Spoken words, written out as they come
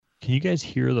Can you guys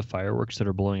hear the fireworks that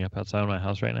are blowing up outside of my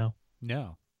house right now?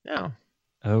 No. No.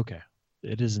 Okay.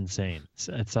 It is insane.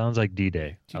 It sounds like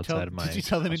D-Day outside of my Did you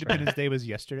tell them house Independence Day was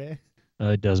yesterday?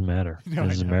 It doesn't matter. No,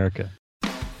 This is I know. America.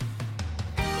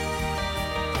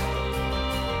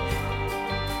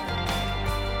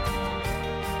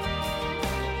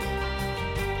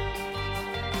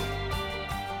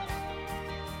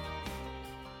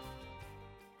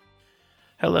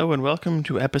 Hello and welcome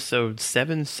to episode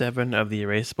 77 of the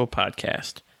Erasable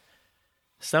Podcast.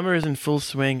 Summer is in full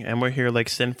swing and we're here like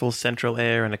sinful central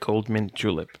air and a cold mint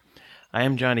julep. I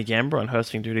am Johnny Gamber on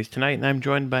hosting duties tonight, and I'm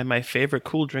joined by my favorite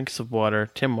cool drinks of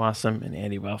water, Tim Wassam and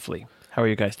Andy Welfley. How are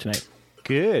you guys tonight?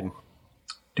 Good.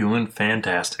 Doing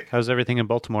fantastic. How's everything in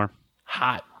Baltimore?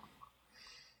 Hot.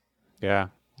 Yeah.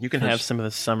 You can have some of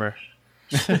the summer.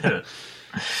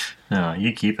 No,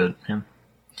 you keep it, man.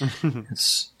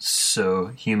 It's so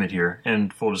humid here.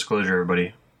 And full disclosure,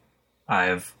 everybody,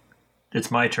 it's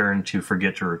my turn to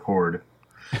forget to record.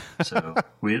 So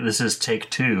this is take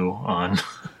 2 on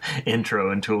intro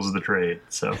and tools of the trade.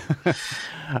 So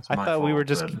I thought we were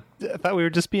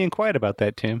just being quiet about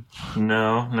that, Tim.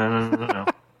 No.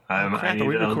 I need are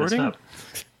we to own this recording? up.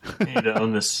 I need to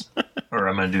own this, or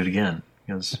I'm going to do it again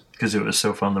because it was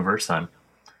so fun the first time.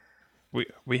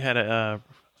 We had a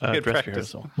Good dress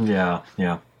practice. rehearsal.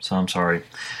 Yeah. So I'm sorry,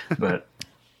 but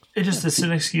it's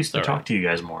an excuse to talk to you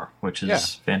guys more, which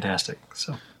is fantastic.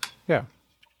 So Yeah.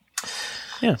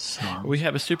 Yeah. So, We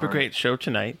have a super great show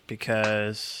tonight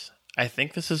because I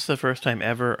think this is the first time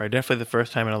ever, or definitely the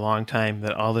first time in a long time,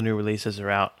 that all the new releases are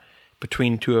out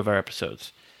between 2 of our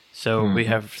episodes. So we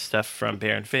have stuff from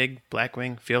Bear and Fig,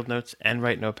 Blackwing, Field Notes, and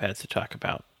Write Notepads to talk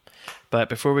about. But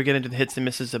before we get into the hits and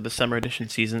misses of the summer edition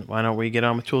season, why don't we get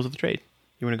on with tools of the trade?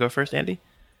 You want to go first, Andy?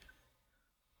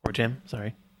 Or Tim?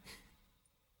 Sorry.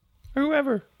 Or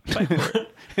whoever. Fight for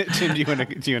it. Tim, do you want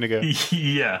to go?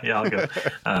 yeah, I'll go.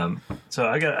 So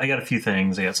I got a few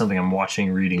things. I got something I'm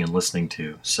watching, reading, and listening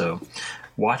to. So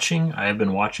I have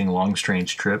been watching Long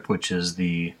Strange Trip, which is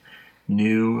the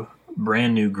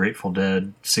brand new Grateful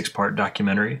Dead 6-part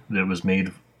documentary that was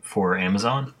made for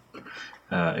Amazon.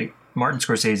 Martin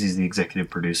Scorsese is the executive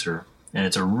producer, and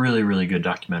it's a really, really good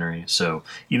documentary. So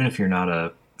even if you're not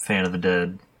a fan of the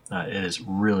Dead, it is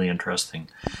really interesting.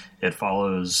 It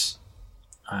follows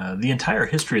the entire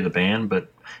history of the band,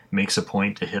 but makes a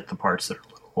point to hit the parts that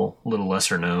are a little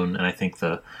lesser known. And I think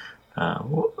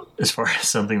as far as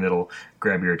something that'll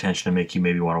grab your attention and make you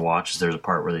maybe want to watch, is there's a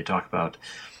part where they talk about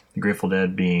the Grateful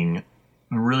Dead being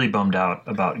really bummed out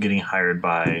about getting hired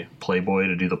by Playboy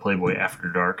to do the Playboy After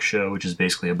Dark show, which is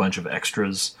basically a bunch of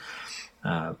extras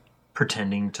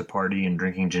pretending to party and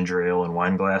drinking ginger ale and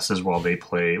wine glasses while they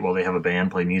have a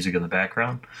band play music in the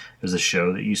background. There's a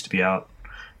show that used to be out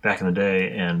back in the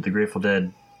day, and the Grateful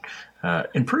Dead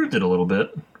improved it a little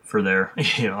bit for their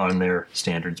on their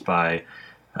standards by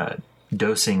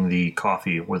dosing the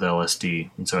coffee with LSD,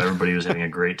 and so everybody was having a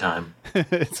great time.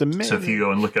 It's amazing. So if you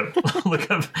go and look up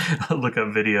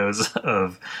videos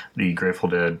of the Grateful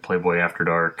Dead Playboy After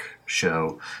Dark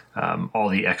show, all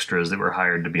the extras that were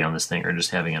hired to be on this thing are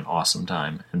just having an awesome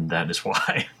time, and that is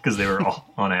why, because they were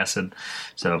all on acid.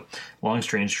 So Long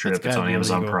Strange Trip, it's on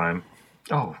Amazon Prime.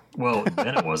 Oh, well,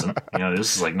 then it wasn't.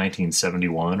 This is like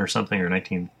 1971 or something, or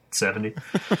 1970.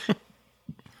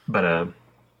 But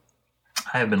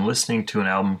I have been listening to an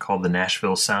album called The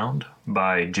Nashville Sound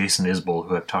by Jason Isbell,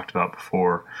 who I've talked about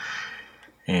before,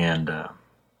 and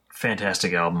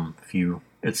fantastic album.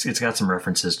 It's got some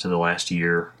references to the last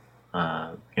year,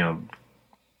 and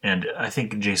I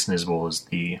think Jason Isbell is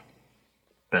the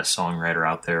best songwriter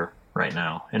out there right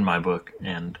now in my book.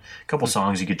 And a couple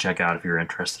songs you could check out if you're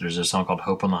interested. There's a song called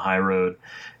Hope on the High Road,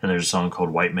 and there's a song called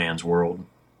White Man's World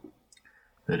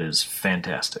that is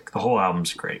fantastic. The whole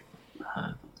album's great.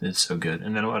 It's so good.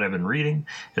 And then what I've been reading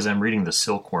is I'm reading The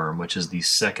Silkworm, which is the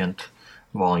second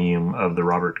volume of the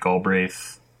Robert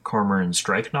Galbraith Cormoran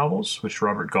Strike novels, which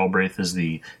Robert Galbraith is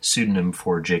the pseudonym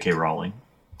for J.K. Rowling.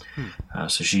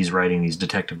 So she's writing these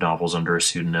detective novels under a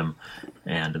pseudonym,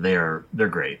 and they're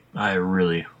great. I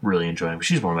really, really enjoy them.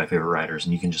 She's one of my favorite writers,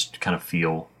 and you can just kind of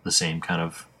feel the same kind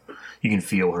of... You can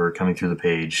feel her coming through the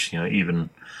page,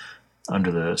 even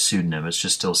under the pseudonym. It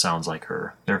just still sounds like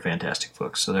her. They're fantastic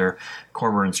books. So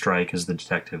Cormoran Strike is the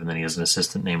detective, and then he has an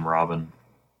assistant named Robin.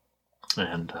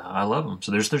 And I love them.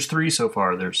 So there's 3 so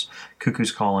far. There's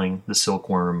Cuckoo's Calling, The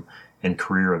Silkworm, and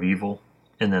Career of Evil.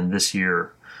 And then this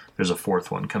year, there's a 4th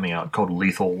one coming out called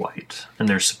Lethal White. And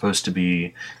there's supposed to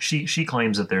be... She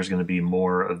claims that there's going to be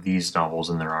more of these novels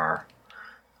than there are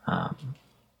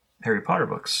Harry Potter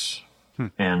books.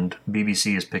 And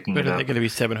BBC is picking But it are up. they going to be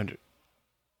 700?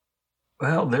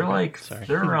 Well, they're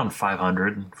they're around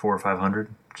 500, 400 or 500.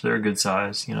 So they're a good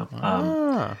size, you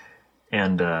know.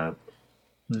 And the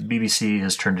BBC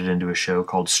has turned it into a show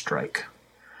called Strike.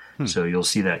 So you'll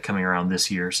see that coming around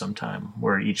this year sometime,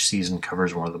 where each season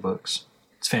covers one of the books.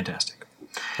 It's fantastic.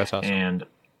 That's awesome. And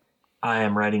I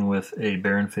am writing with a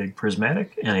Baron Fig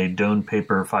Prismatic and a Dome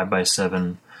Paper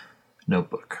 5x7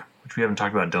 notebook, which we haven't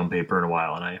talked about Dome Paper in a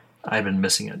while, and I've been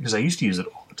missing it because I used to use it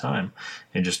all the time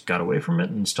and just got away from it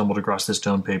and stumbled across this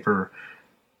Dome Paper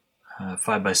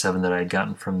 5x7 that I had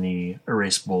gotten from the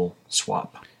erasable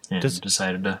swap and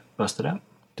decided to bust it out.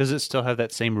 Does it still have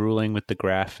that same ruling with the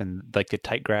graph and like the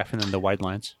tight graph and then the wide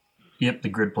lines? Yep, the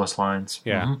grid plus lines.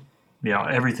 Yeah. Mm-hmm. Yeah,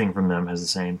 everything from them has the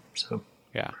same. So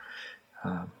yeah,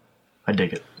 I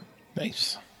dig it.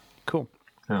 Nice. Cool.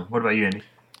 What about you, Andy?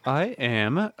 I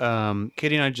am.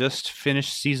 Katie and I just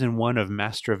finished season 1 of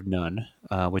Master of None,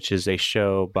 which is a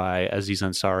show by Aziz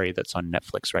Ansari that's on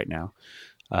Netflix right now.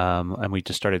 And we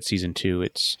just started season 2.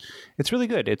 It's really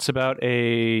good. It's about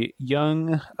a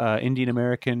young Indian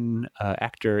American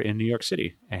actor in New York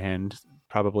City, and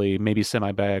probably maybe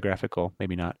semi-biographical,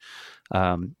 maybe not.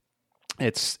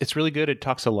 It's really good. It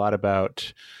talks a lot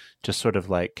about just sort of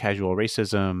like casual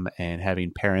racism and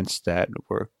having parents that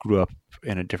grew up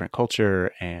in a different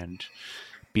culture and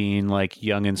being like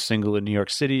young and single in New York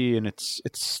City, and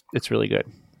it's really good.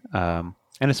 And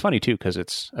it's funny too because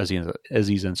it's Aziz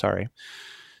Ansari.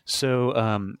 So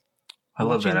I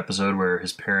love that episode where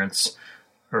his parents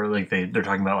are like they're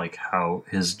talking about like how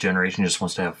his generation just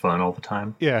wants to have fun all the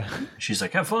time. Yeah. She's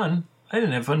like, have fun. I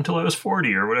didn't have fun until I was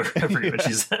 40 or whatever. I forget what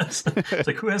she says. It's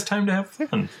like, who has time to have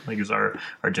fun? Like, because our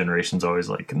generation's always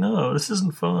like, no, this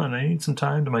isn't fun. I need some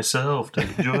time to myself to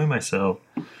enjoy myself.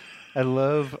 I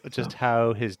love just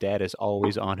how his dad is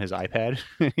always on his iPad.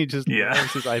 He just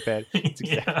loves his iPad. It's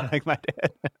exactly like my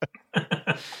dad.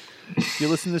 You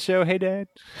listen to the show? Hey, Dad.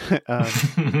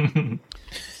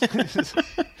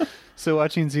 So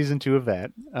watching season 2 of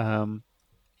that,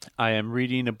 I am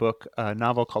reading a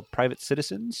novel called Private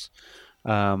Citizens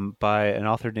by an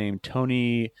author named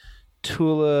Tony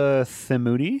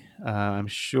Tula-Themudi. I'm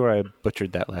sure I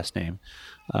butchered that last name.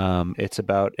 It's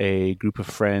about a group of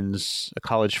friends,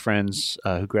 college friends,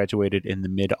 who graduated in the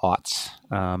mid-aughts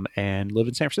and live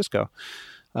in San Francisco.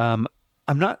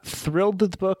 I'm not thrilled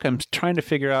with the book. I'm trying to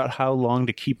figure out how long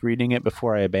to keep reading it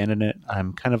before I abandon it.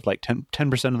 I'm kind of like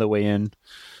 10% of the way in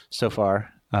so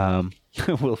far.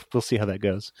 We'll see how that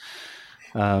goes.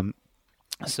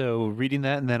 So reading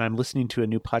that, and then I'm listening to a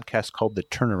new podcast called The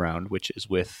Turnaround, which is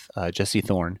with Jesse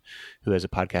Thorne, who has a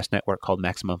podcast network called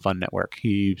Maximum Fun Network.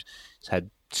 He's had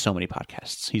so many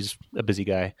podcasts. He's a busy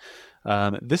guy.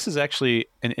 This is actually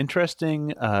an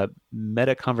interesting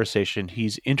meta conversation.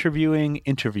 He's interviewing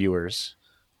interviewers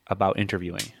about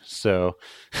interviewing. So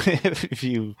if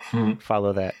you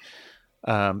follow that,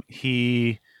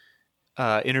 he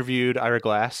interviewed Ira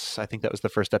Glass. I think that was the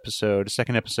first episode.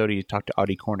 Second episode, he talked to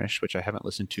Audie Cornish, which I haven't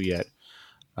listened to yet.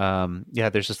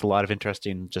 There's just a lot of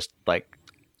interesting, just like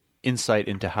insight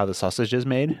into how the sausage is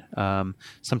made.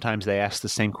 Sometimes they ask the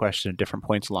same question at different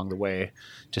points along the way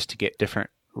just to get different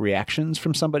reactions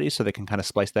from somebody so they can kind of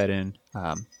splice that in.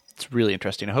 It's really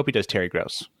interesting. I hope he does Terry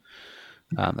Gross.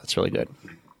 That's really good.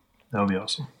 That would be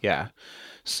awesome. Yeah.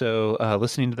 So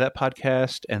listening to that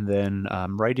podcast, and then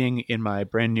writing in my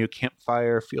brand new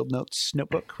Campfire Field Notes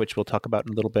notebook, which we'll talk about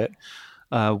in a little bit,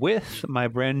 with my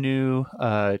brand new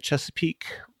Chesapeake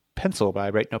pencil by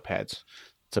Write Notepads.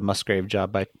 It's a Musgrave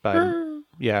job by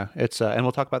yeah. It's and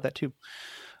we'll talk about that too.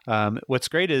 What's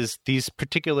great is these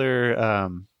particular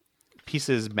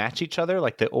pieces match each other.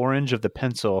 Like the orange of the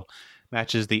pencil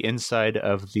matches the inside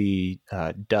of the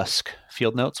Dusk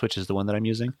Field Notes, which is the one that I'm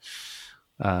using.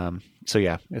 So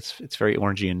yeah, it's very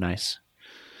orangey and nice.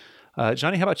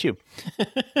 Johnny, how about you?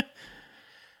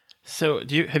 So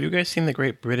have you guys seen the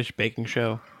Great British Baking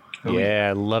Show? Yeah,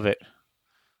 I love it.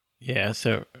 Yeah,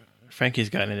 so Frankie's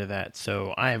gotten into that,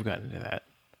 so I have gotten into that.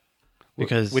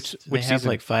 Because which they have season?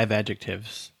 like 5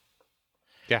 adjectives.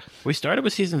 Yeah. We started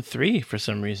with season 3 for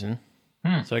some reason.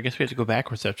 So I guess we have to go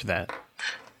backwards after that.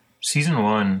 Season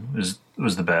 1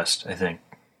 was the best, I think.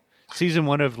 Season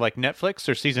 1 of like Netflix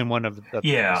or season 1 of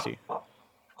BBC?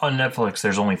 On Netflix,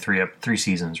 there's only 3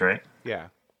 seasons, right? Yeah.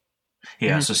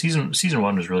 Yeah, so season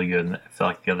 1 was really good, and I felt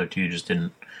like the other 2 just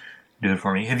didn't do it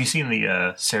for me. Have you seen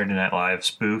the Saturday Night Live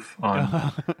spoof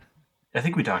on? I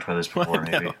think we talked about this before,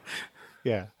 maybe. No.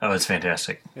 Yeah. Oh, it's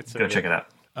fantastic. Go check it out.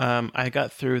 I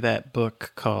got through that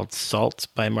book called Salt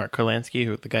by Mark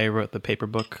Kurlansky, the guy who wrote the paper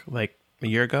book like a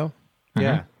year ago.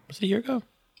 Yeah. Was it a year ago?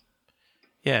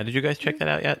 Yeah. Did you guys check that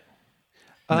out yet?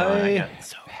 I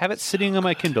have it sitting on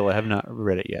my Kindle. I have not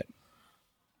read it yet.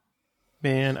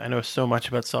 Man, I know so much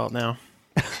about salt now.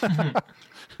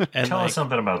 And Tell us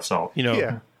something about salt.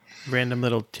 Random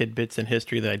little tidbits in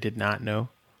history that I did not know,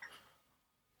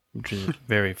 which is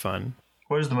very fun.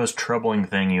 What is the most troubling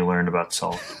thing you learned about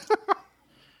salt?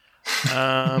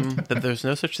 That there's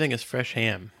no such thing as fresh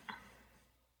ham.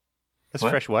 That's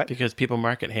fresh what? Because people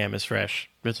market ham as fresh.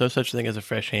 There's no such thing as a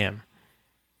fresh ham.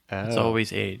 It's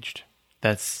always aged.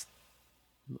 That's...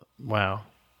 Wow.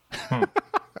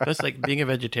 That's like being a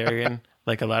vegetarian.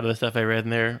 Like a lot of the stuff I read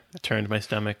in there turned my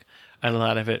stomach. And a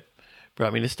lot of it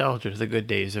brought me nostalgia to the good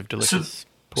days of delicious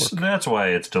pork. So that's why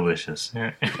it's delicious.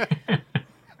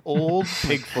 Old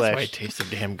pig flesh. That's why it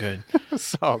tasted damn good.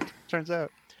 Salt, turns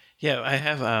out. Yeah, I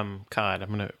have cod. I'm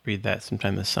going to read that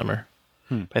sometime this summer.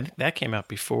 But I think that came out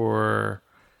before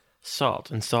Salt.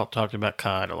 And Salt talked about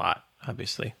cod a lot,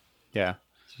 obviously. Yeah.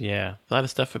 Yeah, a lot of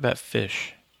stuff about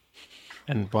fish.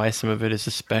 And why some of it is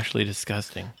especially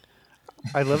disgusting.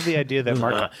 I love the idea that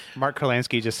Mark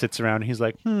Kurlansky just sits around and he's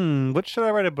like, what should I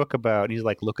write a book about? And he's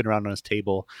like looking around on his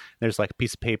table. There's like a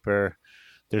piece of paper.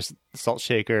 There's a salt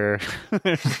shaker.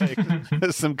 There's like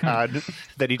some cod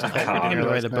that he just had. I him to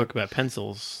write a book about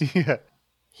pencils. Yeah.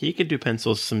 He could do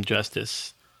pencils some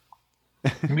justice.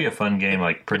 It'd be a fun game,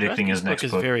 like predicting his next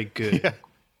book. Is very good. Yeah.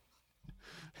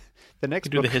 The next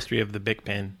do book. the history of the Bic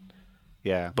pen.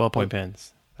 Yeah. Ballpoint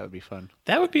pens. That would be fun.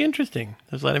 That would be interesting.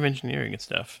 There's a lot of engineering and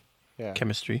stuff. Yeah.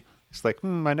 Chemistry. It's like,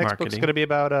 my next book's going to be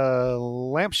about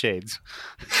lampshades.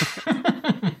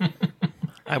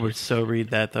 I would so read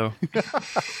that, though.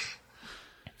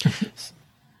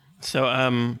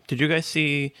 So, did you guys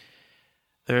see...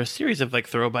 There are a series of, like,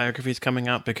 Thoreau biographies coming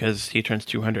out because he turns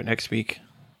 200 next week.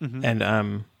 Mm-hmm.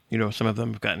 And, some of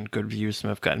them have gotten good reviews, some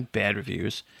have gotten bad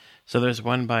reviews. So there's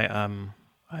one by,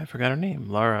 I forgot her name,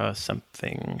 Laura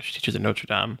something. She teaches at Notre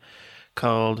Dame,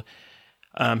 called...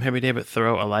 Henry David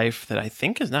Thoreau, A Life, that I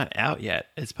think is not out yet.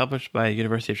 It's published by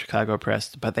University of Chicago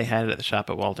Press, but they had it at the shop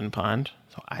at Walden Pond.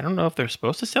 So I don't know if they're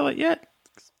supposed to sell it yet,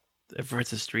 if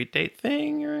it's a street date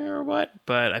thing or what,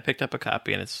 but I picked up a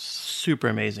copy and it's super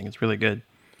amazing. It's really good.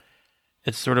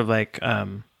 It's sort of like,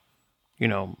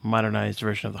 modernized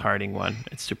version of the Harding one.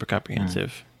 It's super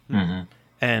comprehensive. Mm-hmm.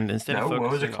 And instead of focusing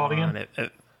what was it called again?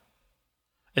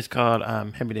 It's called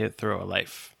Henry David Thoreau, A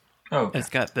Life. Oh, okay. It's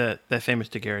got the famous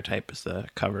daguerreotype as the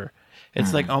cover.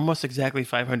 It's like almost exactly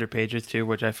 500 pages too,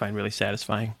 which I find really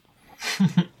satisfying.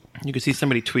 You can see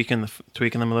somebody tweaking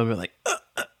them a little bit, like.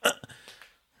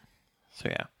 So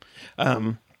yeah,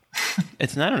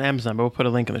 it's not on Amazon, but we'll put a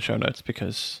link in the show notes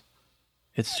because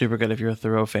it's super good. If you're a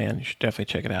Thoreau fan, you should definitely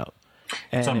check it out.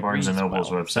 And it's on Barnes and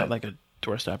Noble's website. It's not like a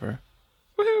doorstopper.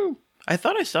 Woohoo! I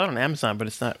thought I saw it on Amazon, but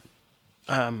it's not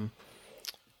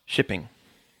shipping.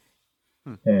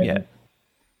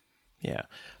 Yeah.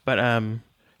 But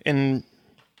in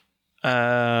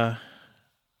my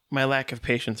lack of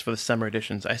patience for the summer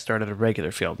editions, I started a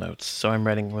regular field notes. So I'm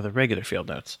writing with a regular field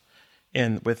notes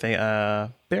with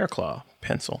a bear claw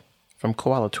pencil from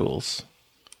Koala Tools.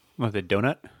 What, the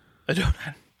donut? A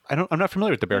donut. I'm not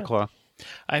familiar with the bear claw.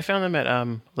 I found them at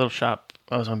a little shop.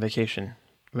 I was on vacation.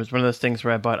 It was one of those things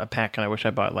where I bought a pack and I wish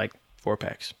I bought like 4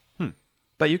 packs.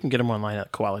 But you can get them online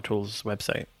at Koala Tools'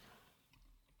 website.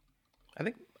 I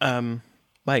think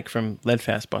Mike from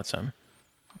Leadfast bought some.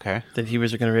 Okay. That he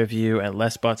was going to review, and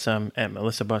Les bought some, and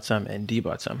Melissa bought some, and Dee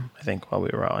bought some, I think, while we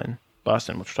were all in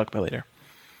Boston, which we'll talk about later.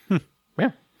 Yeah.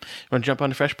 You want to jump on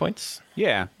to Fresh Points?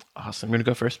 Yeah. Awesome. You're going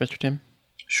to go first, Mr. Tim?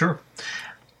 Sure.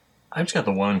 I've just got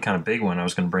the one kind of big one I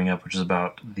was going to bring up, which is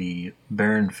about the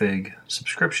Baron Fig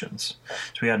subscriptions.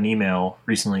 So we got an email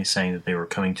recently saying that they were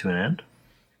coming to an end.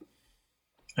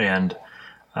 And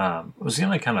I was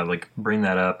going to kind of like bring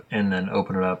that up and then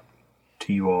open it up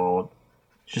to you all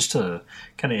just to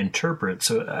kind of interpret.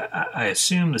 So I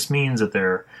assume this means that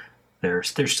they're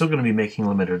still going to be making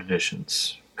limited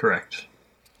editions, correct?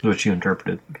 Which you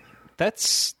interpreted.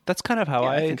 That's kind of how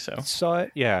I think so. Saw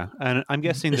it. Yeah, and I'm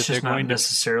guessing it's that they're not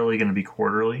necessarily going to be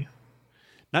quarterly.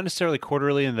 Not necessarily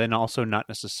quarterly, and then also not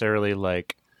necessarily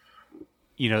like,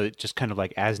 just kind of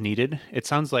like as needed. It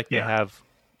sounds like they have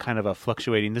kind of a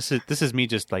fluctuating. This is me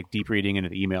just like deep reading into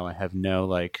the email. I have no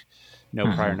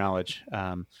prior knowledge.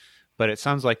 But it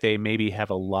sounds like they maybe have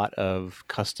a lot of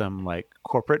custom like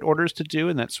corporate orders to do,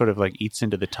 and that sort of like eats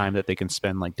into the time that they can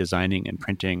spend like designing and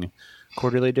printing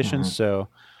quarterly editions. So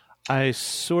I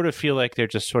sort of feel like they're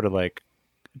just sort of like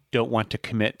don't want to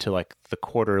commit to like the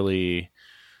quarterly,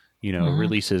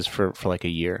 releases for like a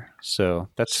year. So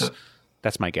that's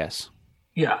my guess.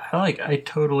 Yeah,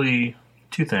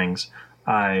 two things.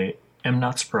 I am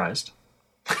not surprised.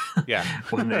 Yeah.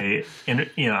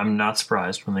 I'm not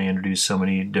surprised when they introduce so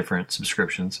many different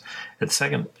subscriptions.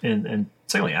 And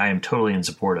secondly, I am totally in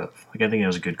support of. Like, I think it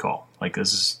was a good call. Like,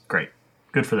 this is great.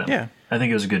 Good for them. Yeah. I think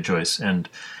it was a good choice. And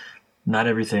not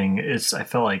everything is, I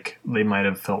felt like they might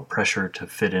have felt pressure to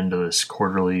fit into this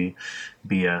quarterly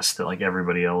BS that like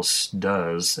everybody else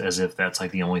does, as if that's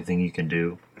like the only thing you can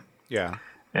do. Yeah.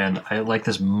 And I like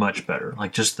this much better.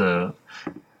 Like just and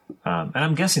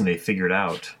I'm guessing they figured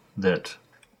out that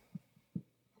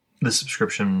the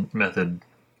subscription method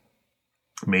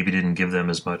maybe didn't give them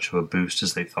as much of a boost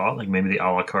as they thought. Like maybe the a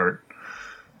la carte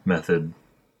method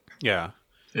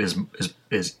is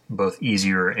both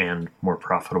easier and more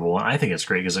profitable. And I think it's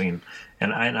great because I mean,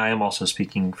 and I am also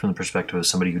speaking from the perspective of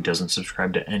somebody who doesn't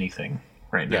subscribe to anything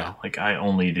right now. Yeah. Like I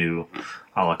only do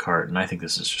a la carte, and I think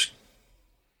this is just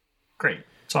great.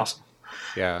 It's awesome.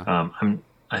 Yeah.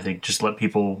 I think just let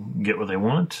people get what they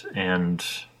want, and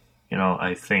you know,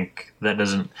 I think that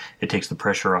it takes the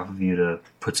pressure off of you to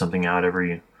put something out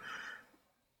every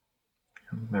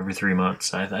 3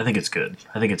 months. I think it's good.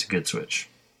 I think it's a good switch.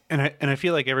 And I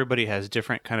feel like everybody has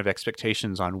different kind of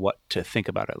expectations on what to think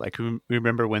about it. Like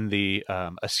remember when the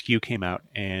Askew came out,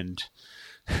 and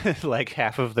like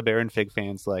half of the Baron Fig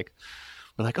fans were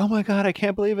like, oh my god, I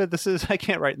can't believe it. I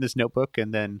can't write in this notebook.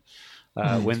 And then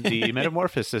when the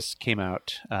Metamorphosis came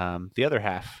out, the other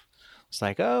half was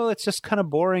like, oh, it's just kind of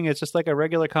boring. It's just like a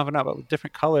regular Confidant, but with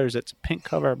different colors. It's a pink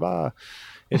cover, blah.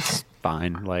 It's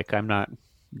fine. Like I'm not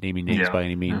naming names by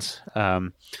any means.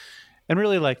 And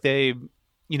really, like they.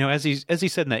 You know, as he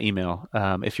said in that email,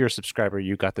 if you're a subscriber,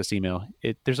 you got this email.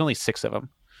 There's only 6 of them,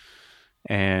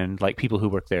 and like people who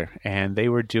work there, and they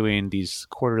were doing these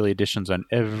quarterly editions on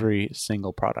every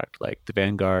single product, like the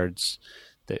Vanguards,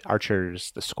 the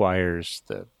Archers, the Squires,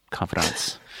 the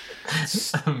Confidants.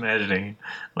 I'm imagining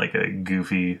like a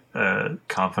goofy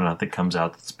Confidant that comes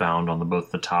out that's bound on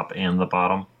both the top and the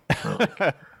bottom.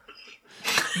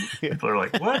 People are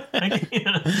like, what? I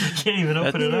can't even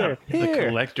open it up. The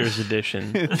collector's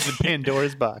edition. It's the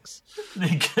Pandora's box.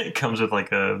 It comes with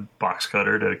like a box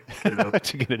cutter to get it open.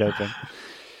 To get it open.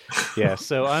 Yeah,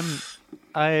 so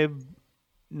I'm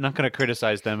not going to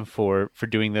criticize them for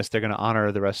doing this. They're going to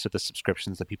honor the rest of the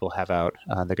subscriptions that people have out.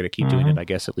 They're going to keep doing it, I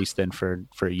guess, at least then for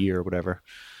a year or whatever.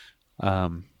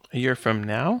 A year from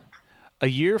now? A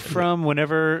year from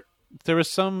whenever there was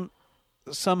some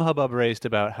hubbub raised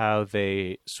about how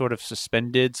they sort of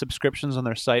suspended subscriptions on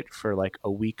their site for like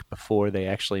a week before they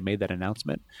actually made that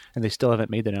announcement, and they still haven't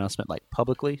made that announcement like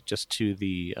publicly, just to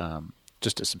the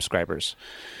just to subscribers.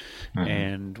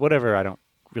 And whatever, I don't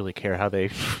really care how they.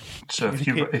 So if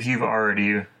you've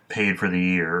already paid for the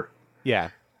year,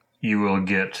 you will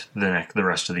get the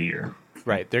rest of the year.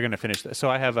 Right, they're going to finish that.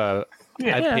 So I have I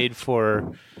paid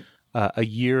for a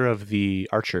year of the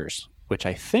Archers, which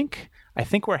I think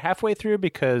we're halfway through,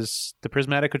 because the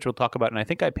Prismatic, which we'll talk about, and I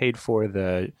think I paid for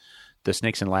the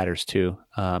Snakes and Ladders too.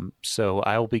 So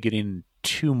I will be getting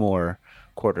 2 more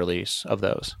quarterlies of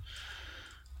those.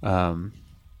 I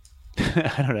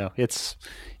don't know. It's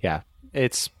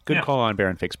good call on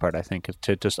Baron Fig's part, I think,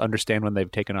 to just understand when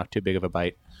they've taken off too big of a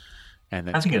bite, and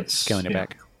then scaling it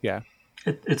back. Yeah,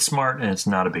 it's smart, and it's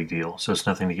not a big deal, so it's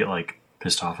nothing to get like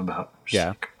pissed off about.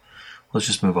 Let's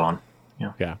just move on.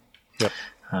 Yeah. Yep.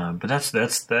 But that's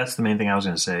the main thing I was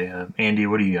going to say. Andy,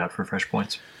 what do you got for Fresh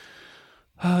Points?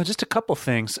 Just a couple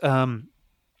things.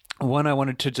 One, I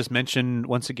wanted to just mention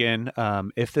once again,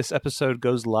 if this episode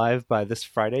goes live by this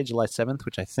Friday, July 7th,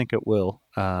 which I think it will,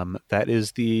 that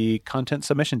is the content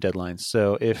submission deadline.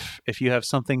 So if you have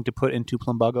something to put into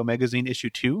Plumbago Magazine issue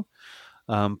 2,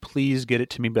 please get it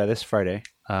to me by this Friday.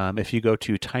 If you go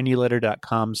to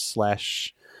tinyletter.com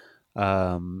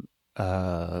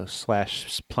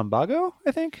 /Plumbago,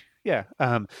 I think. Yeah.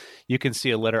 You can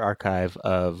see a letter archive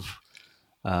of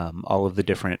all of the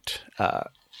different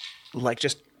like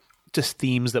just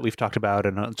themes that we've talked about,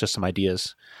 and just some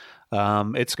ideas.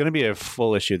 It's going to be a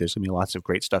full issue. There's going to be lots of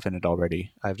great stuff in it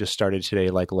already. I've just started today,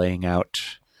 like laying out,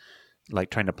 like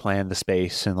trying to plan the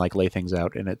space and like lay things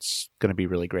out, and it's going to be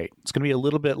really great. It's going to be a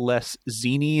little bit less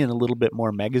zine-y and a little bit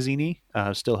more magazine-y,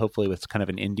 still hopefully with kind of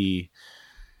an indie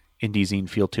zine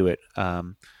feel to it.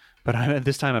 But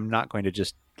this time I'm not going to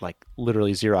just like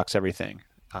literally Xerox everything.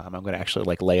 I'm going to actually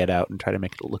like lay it out and try to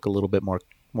make it look a little bit more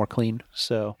clean.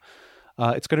 So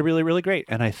it's going to be really, really great.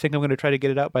 And I think I'm going to try to get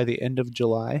it out by the end of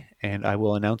July, and I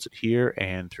will announce it here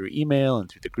and through email and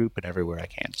through the group and everywhere I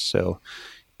can. So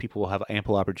people will have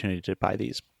ample opportunity to buy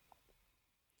these.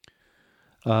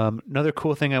 Another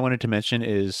cool thing I wanted to mention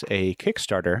is a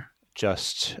Kickstarter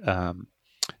just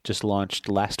launched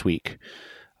last week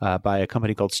by a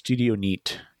company called Studio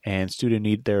Neat. And Studio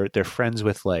Neat, they're friends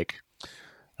with like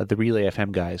the Relay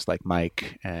FM guys like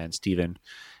Mike and Steven.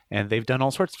 And they've done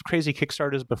all sorts of crazy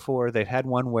Kickstarters before. They've had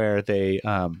one where they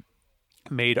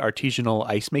made artisanal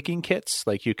ice making kits.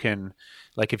 Like you can,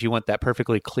 like if you want that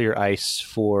perfectly clear ice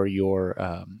for your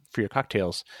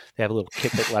cocktails, they have a little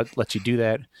kit that lets you do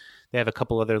that. They have a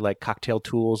couple other like cocktail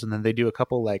tools, and then they do a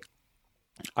couple like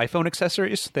iPhone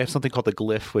accessories. They have something called the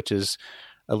Glyph, which is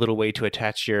a little way to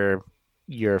attach your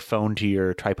phone to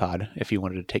your tripod if you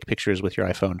wanted to take pictures with your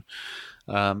iPhone.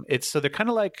 So they're kind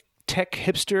of like tech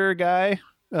hipster guy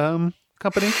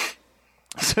company.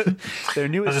 So their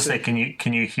newest. I was just say,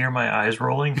 can you hear my eyes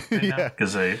rolling right now?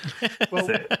 Because what's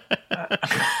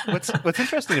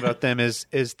interesting about them is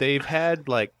they've had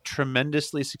like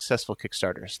tremendously successful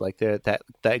Kickstarters. Like that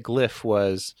Glyph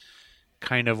was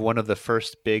kind of one of the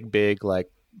first big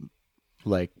like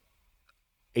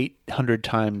 800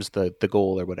 times the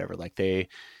goal or whatever.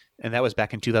 And that was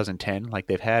back in 2010. Like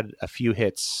they've had a few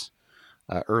hits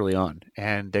early on,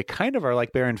 and they kind of are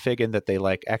like Bear and Fig in that they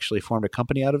like actually formed a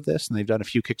company out of this, and they've done a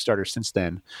few Kickstarters since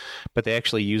then, but they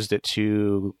actually used it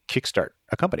to kickstart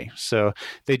a company. So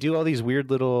they do all these weird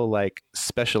little like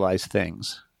specialized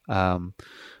things,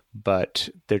 but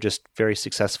they're just very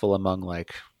successful among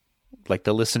like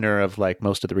the listener of like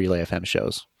most of the Relay FM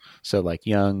shows. So like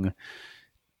young,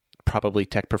 probably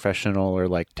tech professional or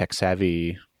like tech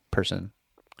savvy person.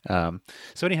 So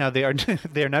anyhow, they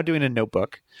are now doing a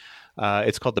notebook.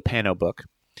 It's called the Pano book,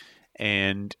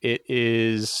 and it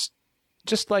is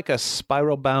just like a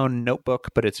spiral bound notebook,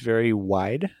 but it's very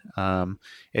wide.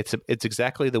 It's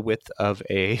exactly the width of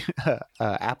a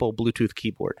Apple Bluetooth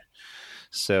keyboard.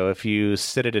 So if you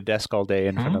sit at a desk all day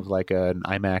in front of like an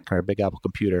iMac or a big Apple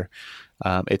computer,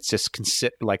 it just can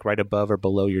sit like right above or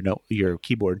below your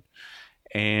keyboard,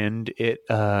 and it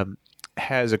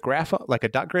has a graph like a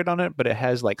dot grid on it, but it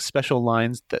has like special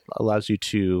lines that allows you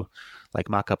to like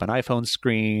mock up an iPhone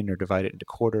screen or divide it into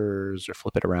quarters or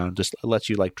flip it around. Just lets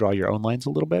you like draw your own lines a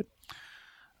little bit.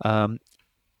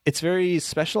 It's very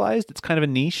specialized. It's kind of a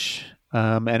niche.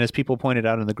 And as people pointed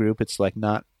out in the group, it's like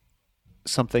not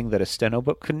something that a steno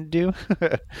book couldn't do.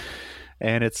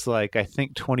 And it's like, I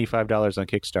think $25 on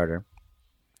Kickstarter.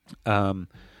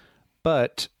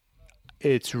 But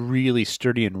it's really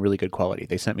sturdy and really good quality.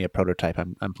 They sent me a prototype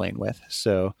I'm playing with.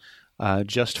 So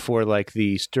just for like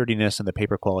the sturdiness and the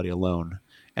paper quality alone,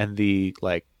 and the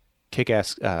like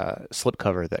kick-ass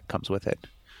slipcover that comes with it,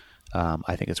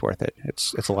 I think it's worth it.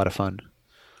 It's a lot of fun.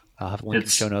 I'll have a link in the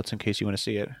show notes in case you want to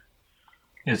see it.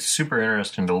 It's super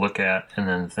interesting to look at and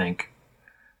then think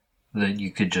that you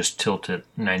could just tilt it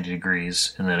 90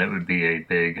 degrees and then it would be a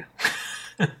big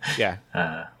yeah,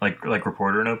 like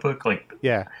reporter notebook. Like,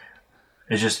 yeah,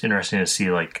 it's just interesting to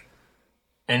see like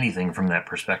anything from that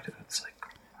perspective. It's like,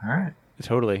 all right,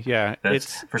 totally, yeah.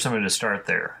 It's for somebody to start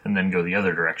there and then go the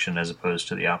other direction as opposed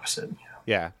to the opposite. You know?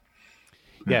 Yeah,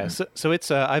 yeah. So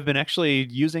it's I've been actually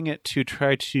using it to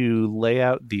try to lay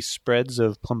out the spreads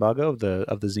of Plumbago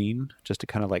of the zine, just to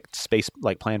kind of like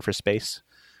plan for space.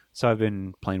 So I've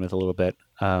been playing with it a little bit.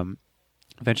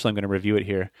 Eventually, I'm going to review it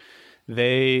here.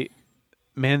 They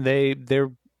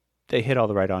hit all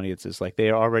the right audiences. Like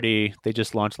they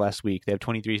just launched last week. They have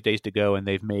 23 days to go, and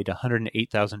they've made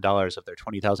 $108,000 of their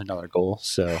 $20,000 goal.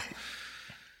 So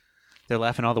they're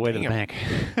laughing all the way to the bank.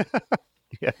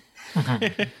 Yeah.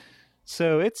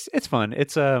 So it's fun.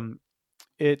 It's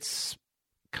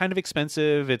kind of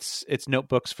expensive. It's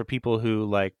notebooks for people who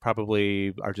like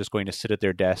probably are just going to sit at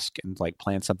their desk and like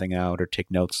plan something out or take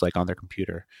notes like on their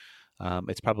computer.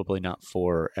 It's probably not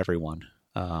for everyone.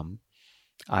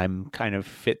 I'm kind of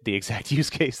fit the exact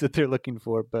use case that they're looking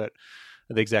for, but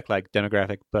the exact like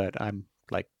demographic, but I'm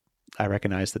like, I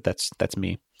recognize that's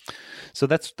me. So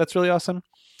that's really awesome.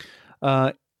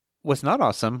 What's not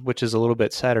awesome, which is a little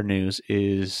bit sadder news,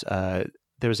 is there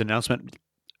was an announcement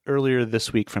earlier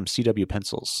this week from CW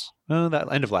Pencils. That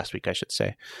end of last week, I should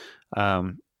say.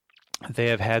 They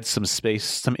have had some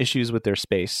issues with their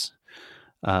space.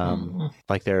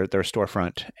 Like their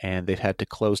storefront, and they've had to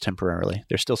close temporarily.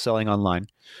 They're still selling online.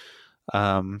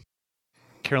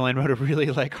 Caroline wrote a really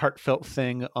like heartfelt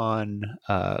thing on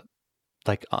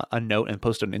like a note and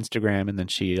posted on Instagram, and then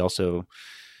she also,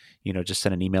 just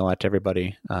sent an email out to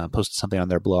everybody, posted something on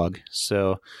their blog.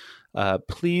 So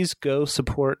please go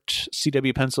support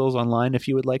CW Pencils online if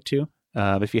you would like to.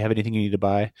 If you have anything you need to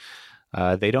buy.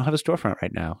 They don't have a storefront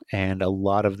right now, and a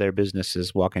lot of their business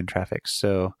is walk-in traffic.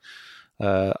 So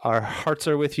our hearts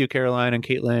are with you, Caroline and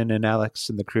Caitlin and Alex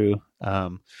and the crew. I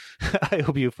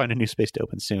hope you find a new space to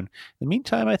open soon. In the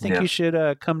meantime, I think you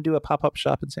should come do a pop-up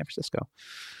shop in San Francisco.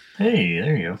 Hey,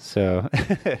 there you go. So,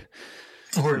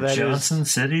 or Johnson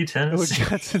City, Tennessee. Or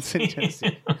Johnson City,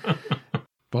 Tennessee.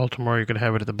 Baltimore, you could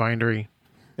have it at the Bindery.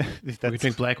 We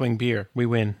drink Blackwing beer. We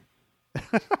win.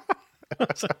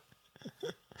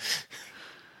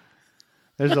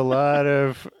 There's a lot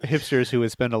of hipsters who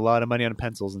would spend a lot of money on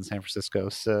pencils in San Francisco,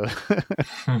 so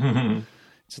it's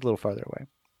a little farther away.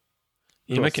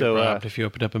 You might get robbed if you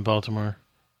opened up in Baltimore.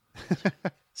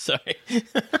 Sorry.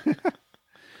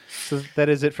 So that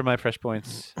is it for my fresh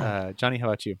points. Johnny, how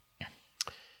about you?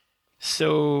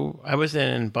 So I was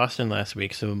in Boston last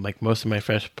week, so like most of my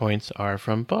fresh points are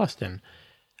from Boston.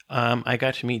 I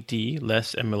got to meet Dee,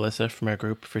 Les, and Melissa from our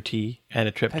group for tea and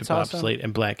a trip to Bob Slate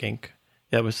and Black Ink.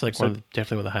 That was like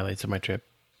definitely one of the highlights of my trip.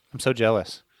 I'm so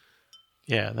jealous.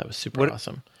 Yeah, that was super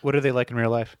awesome. What are they like in real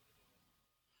life?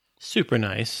 Super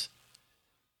nice.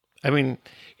 I mean,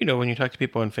 when you talk to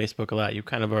people on Facebook a lot, you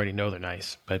kind of already know they're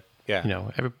nice. But,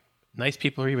 nice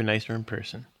people are even nicer in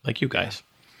person, like you guys.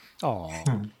 Aw.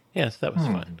 Yes, that was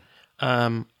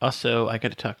fun. Also, I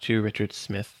got to talk to Richard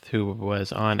Smith, who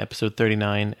was on episode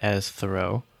 39 as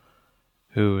Thoreau,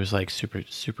 who was like super,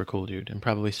 super cool dude and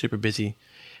probably super busy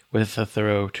with the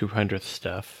Thoreau 200th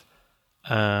stuff.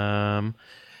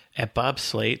 At Bob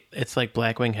Slate, it's like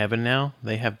Blackwing heaven now.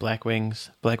 They have Blackwings,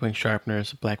 Blackwing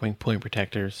sharpeners, Blackwing point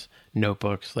protectors,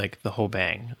 notebooks, like the whole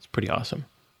bang. It's pretty awesome.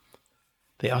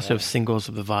 They also have singles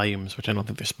of the volumes, which I don't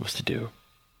think they're supposed to do.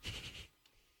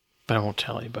 But I won't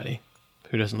tell anybody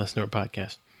who doesn't listen to our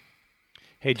podcast.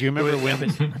 Hey, do you remember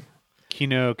when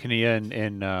Kino Kaniya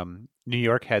in New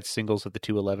York had singles of the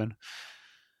 211?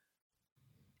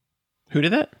 Who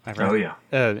did that? Oh yeah,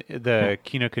 the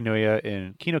Kino Kaniya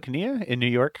in New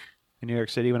York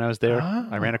City. When I was there,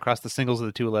 I ran across the singles of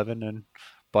the 211 and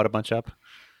bought a bunch up.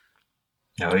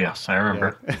 Oh yeah, I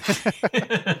remember.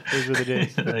 Yeah. Those were the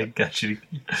days. I got you.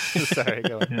 Sorry,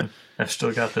 go on. Yeah, I've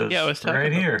still got those. Yeah, I was talking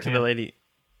right here to the lady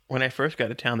when I first got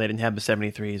to town. They didn't have the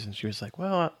 73s, and she was like,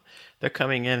 "Well, they're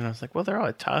coming in," and I was like, "Well, they're all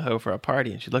at Tahoe for a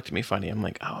party," and she looked at me funny. I'm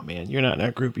like, "Oh man, you're not in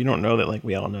our group. You don't know that. Like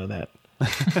we all know that."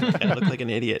 I looked like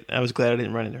an idiot. I was glad I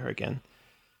didn't run into her again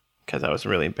because I was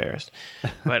really embarrassed.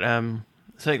 But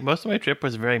so like most of my trip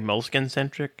was very Moleskine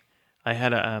centric. I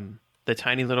had the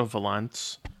tiny little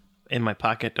volants in my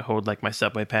pocket to hold like my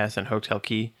subway pass and hotel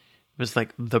key. It was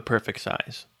like the perfect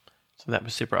size. So that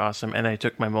was super awesome. And I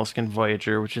took my Moleskine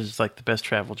Voyager, which is like the best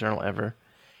travel journal ever.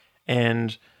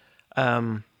 And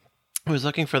I was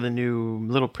looking for the new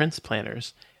Little Prince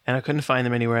planners. And I couldn't find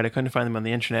them anywhere. And I couldn't find them on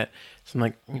the internet. So I'm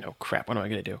like, crap, what am I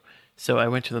going to do? So I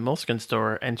went to the Moleskine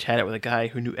store and chatted with a guy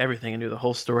who knew everything and knew the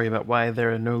whole story about why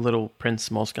there are no Little Prince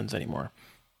Moleskines anymore.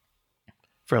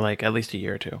 For like at least a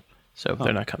year or two. So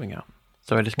they're not coming out.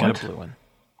 So I just got a blue one.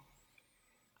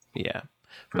 Yeah.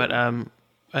 But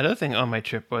another thing on my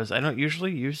trip was I don't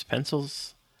usually use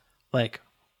pencils like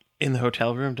in the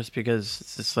hotel room just because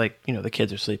it's just like, the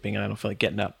kids are sleeping and I don't feel like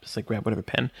getting up. Just like grab whatever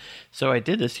pen. So I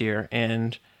did this here,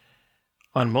 and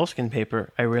on Moleskine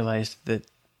paper, I realized that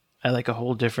I like a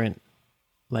whole different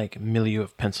like milieu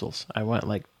of pencils. I want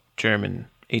like German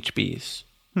HBs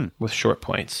with short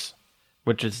points,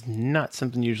 which is not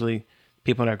something usually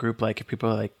people in our group like. If people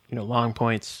are like, long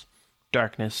points,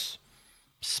 darkness,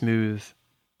 smooth.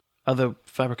 Other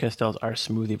Faber-Castells are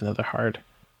smooth even though they're hard.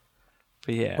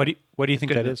 But yeah. What do you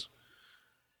think that is?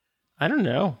 I don't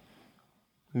know.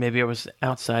 Maybe I was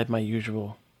outside my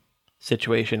usual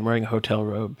situation, wearing a hotel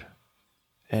robe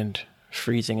and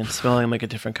freezing and smelling like a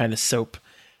different kind of soap.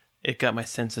 It got my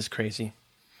senses crazy.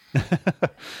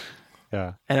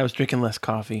 Yeah. And I was drinking less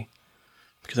coffee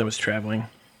because I was traveling.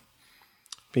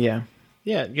 But yeah.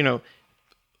 Yeah,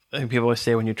 I think people always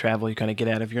say when you travel, you kind of get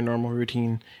out of your normal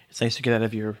routine. It's nice to get out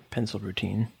of your pencil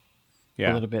routine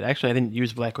a little bit. Actually, I didn't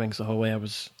use Blackwings the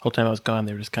whole time I was gone.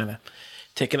 They were just kind of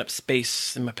taking up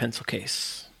space in my pencil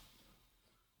case.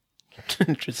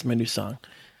 It's my new song.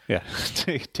 Yeah,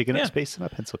 taking up space in my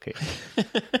pencil case.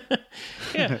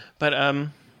 Yeah, but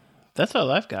that's all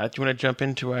I've got. Do you want to jump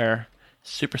into our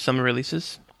super summer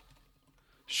releases?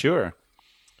 Sure.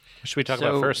 What should we talk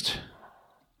about first?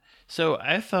 So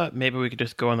I thought maybe we could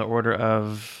just go in the order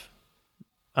of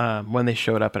when they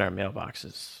showed up in our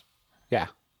mailboxes. Yeah.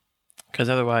 Because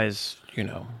otherwise, it's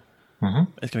going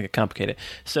to get complicated.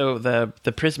 So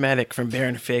the Prismatic from Bear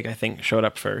and Fig, I think, showed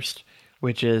up first,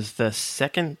 which is the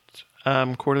second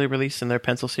quarterly release in their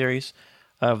pencil series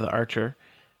of the Archer.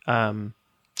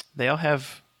 They all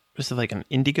have just like an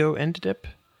indigo end dip,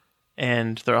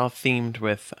 and they're all themed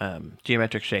with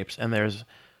geometric shapes. And there's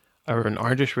an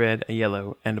orangish red, a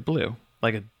yellow, and a blue,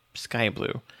 like a sky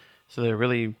blue. So they're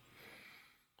really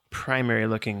primary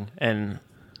looking, and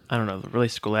I don't know, really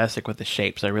scholastic with the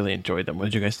shapes. I really enjoyed them. What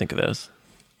did you guys think of those?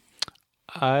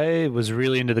 I was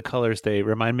really into the colors. They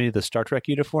remind me of the Star Trek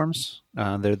uniforms.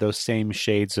 They're those same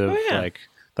shades of like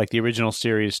like the original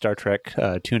series Star Trek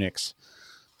tunics.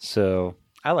 So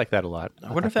I like that a lot.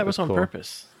 I wonder if that was on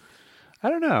purpose. I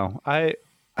don't know. I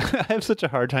have such a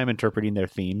hard time interpreting their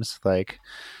themes. Like,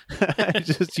 I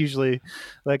just usually,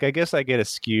 like, I guess I get a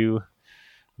skew,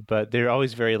 but they're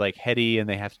always very like heady, and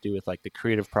they have to do with like the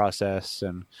creative process,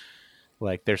 and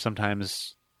like they're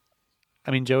sometimes. I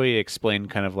mean, Joey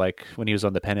explained kind of like when he was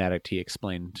on the Pen Addict, he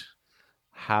explained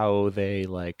how they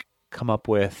like come up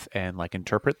with and like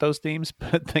interpret those themes.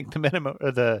 But like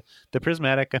the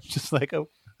prismatic, I'm just like, oh,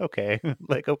 okay,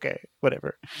 like okay,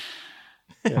 whatever.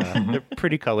 Yeah, they're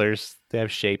pretty colors. They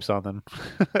have shapes on them.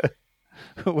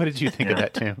 What did you think of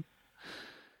that, Tim?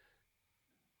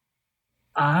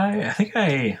 I think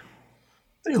they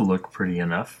look pretty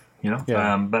enough, you know.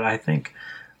 Yeah. But I think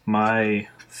my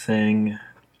thing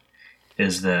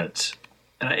is that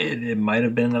it might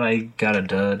have been that I got a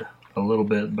dud a little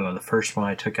bit, but the first one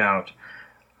I took out,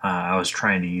 I was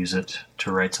trying to use it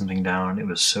to write something down. It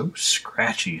was so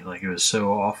scratchy, like it was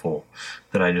so awful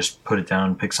that I just put it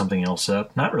down, picked something else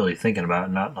up, not really thinking about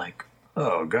it, not like,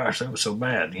 oh gosh, that was so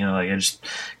bad. You know, like I just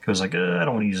was like, I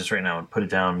don't want to use this right now, and put it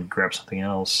down, grab something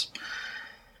else.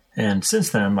 And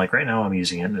since then, like right now I'm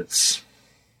using it, and it's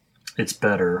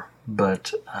better,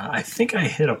 but I think I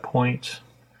hit a point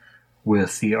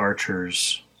with the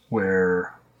Archers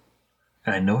where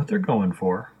I know what they're going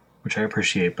for, which I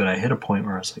appreciate, but I hit a point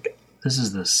where I was like, this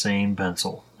is the same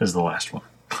pencil as the last one.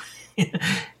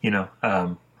 You know,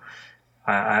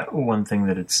 one thing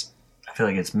that I feel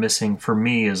like it's missing for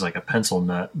me is like a pencil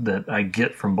nut that I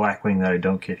get from Blackwing that I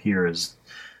don't get here is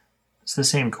it's the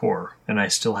same core, and I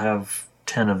still have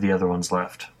 10 of the other ones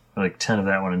left. Like 10 of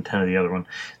that one and 10 of the other one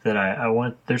that I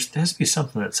want. There has to be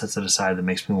something that sets it aside that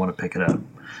makes me want to pick it up.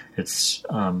 It's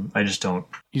I just don't.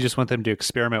 You just want them to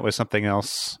experiment with something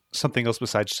else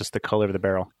besides just the color of the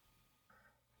barrel.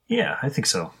 Yeah, I think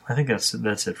so. I think that's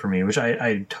it for me. Which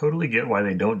I totally get why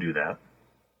they don't do that.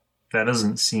 That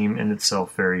doesn't seem in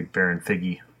itself very Baron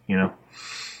Figgy, you know,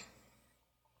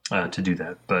 to do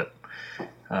that. But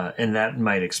and that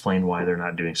might explain why they're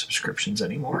not doing subscriptions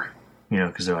anymore. You know,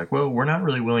 because they're like, well, we're not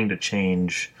really willing to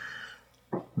change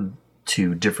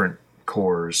to different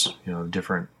cores, you know,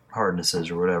 different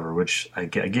hardnesses or whatever, which I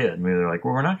get. Maybe they're like,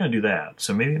 well, we're not going to do that.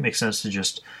 So maybe it makes sense to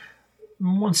just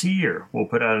once a year, we'll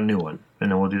put out a new one, and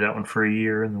then we'll do that one for a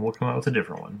year, and then we'll come out with a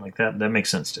different one. Like that makes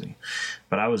sense to me.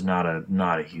 But I was not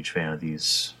a huge fan of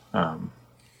these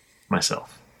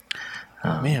myself.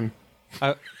 Man.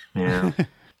 Yeah.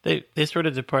 They sort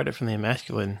of departed from the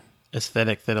masculine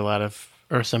aesthetic that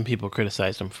some people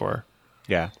criticized them for.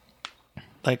 Yeah.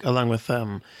 Like, along with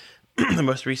the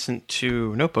most recent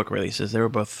 2 notebook releases, they were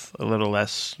both a little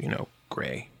less, you know,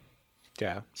 gray.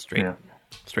 Yeah.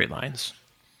 Straight lines.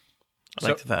 I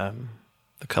liked the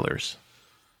colors.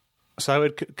 So I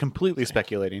would, completely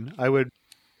speculating, I would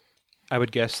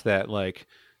guess that, like,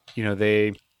 you know,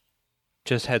 they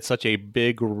just had such a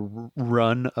big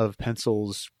run of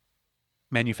pencils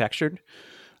manufactured,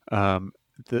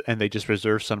 and they just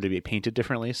reserved some to be painted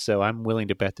differently. So I'm willing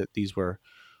to bet that these were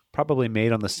probably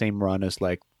made on the same run as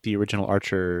like the original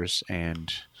Archers.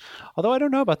 And although I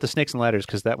don't know about the Snakes and Ladders,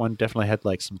 because that one definitely had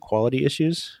like some quality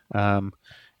issues, and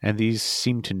these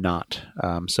seem to not.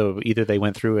 So either they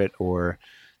went through it, or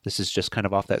this is just kind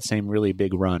of off that same really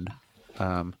big run,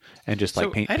 and just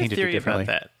like painted it differently.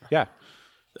 About that. Yeah.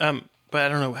 But I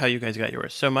don't know how you guys got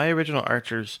yours. So my original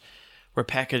Archers were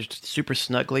packaged super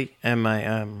snugly, and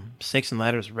my Snakes and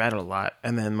Ladders rattle a lot,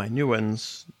 and then my new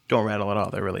ones don't rattle at all.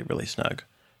 They're really, really snug.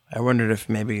 I wondered if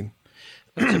maybe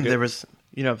there was,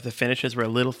 you know, if the finishes were a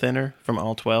little thinner from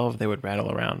all 12, they would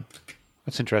rattle around.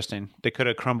 That's interesting. They could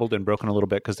have crumbled and broken a little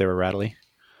bit because they were rattly.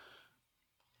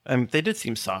 They did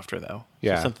seem softer, though.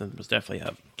 Yeah. So something was definitely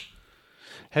up.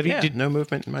 Did no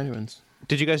movement in my new ones.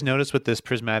 Did you guys notice with this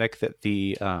prismatic that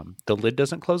the lid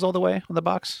doesn't close all the way on the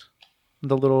box?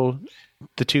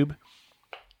 The tube?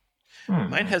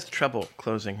 Mine has trouble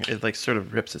closing. It like sort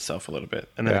of rips itself a little bit,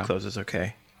 and then it closes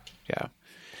okay. Yeah.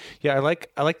 I like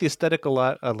the aesthetic a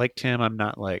lot. Like Tim, I'm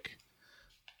not like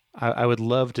I would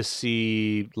love to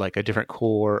see like a different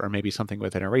core, or maybe something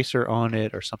with an eraser on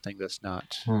it, or something that's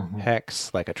not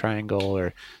hex, like a triangle,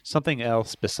 or something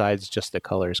else besides just the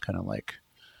colors, kind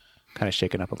of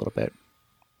shaken up a little bit.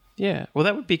 Yeah, well,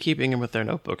 that would be keeping them with their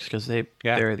notebooks, because they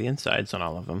bury the insides on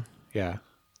all of them. Yeah,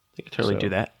 they could totally do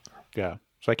that. Yeah,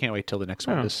 so I can't wait till the next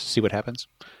one to see what happens.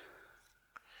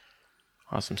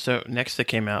 Awesome. So next that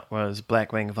came out was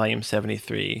Blackwing Volume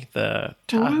 73, the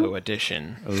Tahoe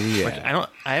edition. Oh yeah. Which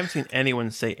I haven't seen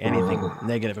anyone say anything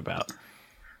negative about.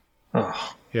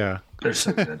 Oh yeah, they're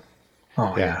so good.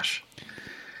 Oh yeah. gosh.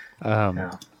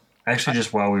 Yeah. Actually,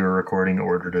 just while we were recording,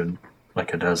 ordered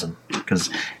like a dozen because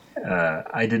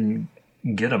I didn't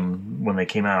get them when they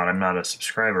came out. I'm not a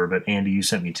subscriber, but Andy, you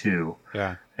sent me 2.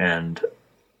 Yeah. And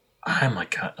I'm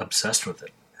like obsessed with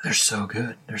it. They're so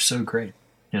good. They're so great.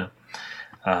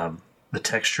 The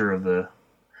texture of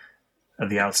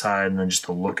the outside and then just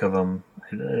the look of them.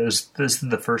 This is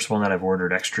the first one that I've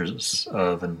ordered extras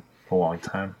of in a long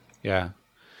time. Yeah.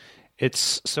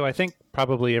 So I think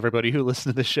probably everybody who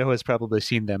listens to the show has probably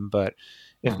seen them, but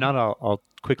if not, I'll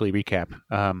quickly recap.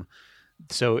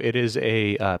 So it is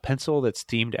a pencil that's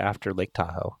themed after Lake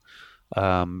Tahoe.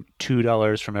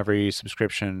 $2 from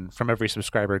every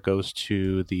subscriber goes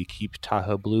to the Keep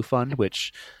Tahoe Blue Fund,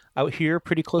 which out here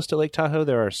pretty close to Lake Tahoe,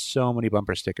 there are so many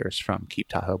bumper stickers from Keep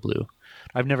Tahoe Blue.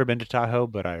 I've never been to Tahoe,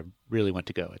 but I really want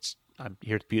to go. I'm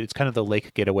here to be. It's kind of the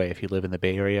lake getaway if you live in the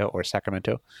Bay Area or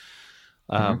Sacramento.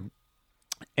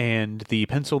 And the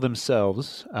pencil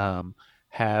themselves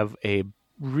have a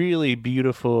really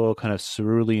beautiful kind of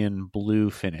cerulean blue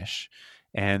finish,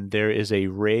 and there is a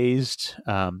raised.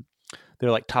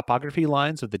 They're like topography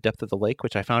lines of the depth of the lake,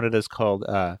 which I found it is called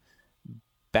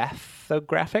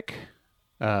bathographic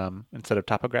instead of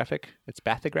topographic. It's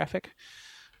bathographic.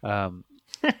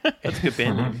 That's a good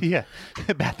band name. Yeah,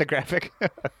 bathographic.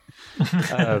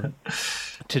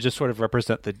 To just sort of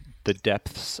represent the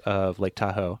depths of Lake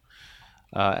Tahoe.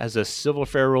 Has a silver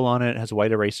ferrule on it, has a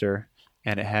white eraser,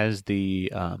 and it has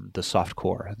the soft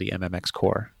core, the MMX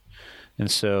core. And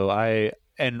so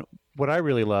what I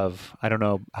really love, I don't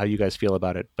know how you guys feel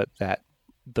about it, but that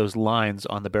those lines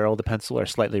on the barrel of the pencil are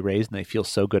slightly raised and they feel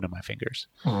so good on my fingers.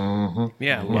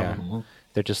 Yeah.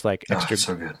 They're just like extra,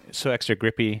 so good. So extra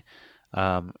grippy.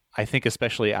 I think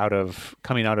especially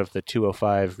coming out of the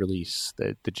 205 release,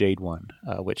 the Jade one,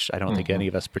 which I don't think any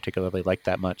of us particularly liked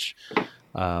that much.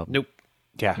 Nope.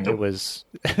 Yeah, It was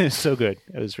so good.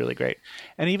 It was really great.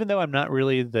 And even though I'm not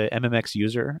really the MMX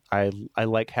user, I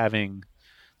like having,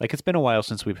 like, it's been a while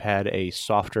since we've had a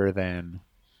soft core.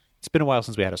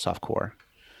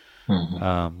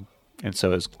 And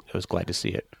so I was glad to see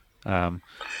it. What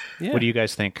do you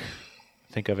guys think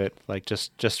of it? Like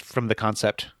just from the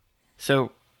concept.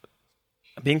 So,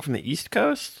 being from the East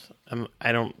Coast,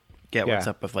 I don't get what's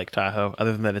up with Lake Tahoe,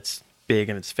 other than that it's big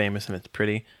and it's famous and it's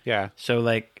pretty. Yeah. So,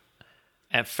 like,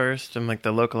 at first, I'm like,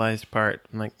 the localized part,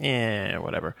 I'm like,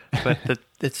 whatever. But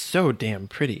it's so damn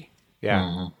pretty.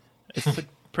 Yeah. It's like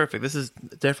perfect. This is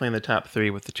definitely in the top 3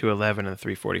 with the 211 and the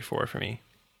 344 for me.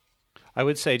 I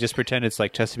would say just pretend it's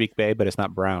like Chesapeake Bay, but it's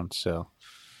not brown, so.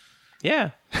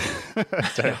 Yeah.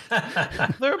 There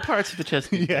are parts of the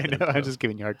Chesapeake Bay. Yeah, I know. I'm just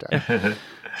giving you a hard time.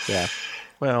 Yeah.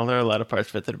 Well, there are a lot of parts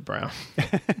of it that are brown.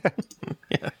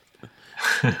 Yeah.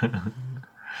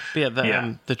 But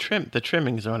yeah, the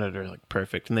trimmings on it are like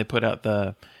perfect, and they put out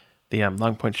the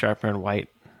long point sharpener in white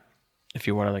if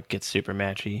you want to like get super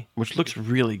matchy, which looks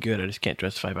really good. I just can't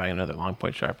justify buying another long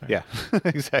point sharpener. Yeah,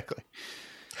 exactly.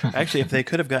 Actually, if they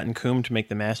could have gotten Coombe to make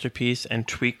the masterpiece and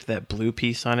tweaked that blue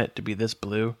piece on it to be this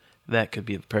blue, that could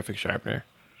be the perfect sharpener.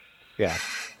 Yeah.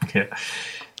 Yeah.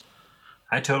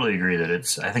 I totally agree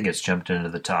that I think it's jumped into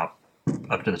the top,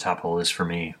 up to the top of the list for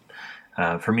me.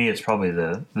 For me, it's probably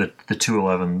the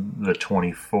 211, the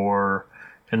 24,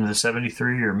 and the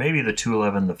 73, or maybe the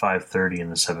 211, the 530,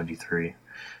 and the 73.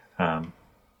 I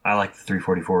like the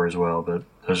 344 as well, but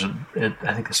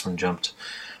I think this one jumped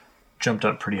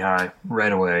up pretty high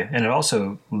right away. And it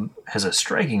also has a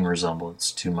striking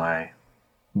resemblance to my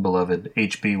beloved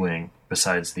HB wing,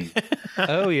 besides the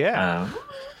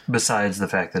besides the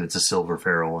fact that it's a silver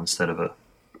ferrule instead of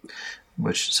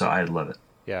so I love it.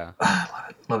 Yeah.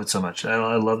 I love it so much.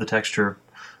 I love the texture,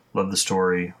 love the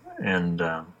story, and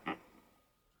I'm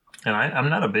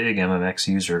not a big MMX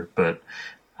user, but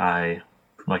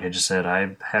like I just said,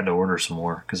 I had to order some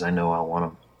more because I know I'll want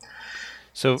them.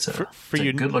 So for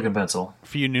you, good looking pencil.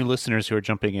 For you new listeners who are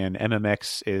jumping in,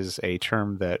 MMX is a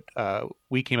term that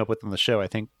we came up with on the show. I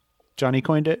think Johnny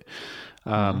coined it.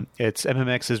 It's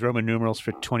MMX is Roman numerals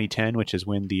for 2010, which is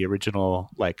when the original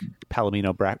like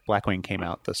Palomino Blackwing came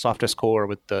out, the softest core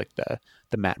with the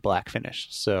matte black finish.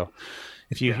 So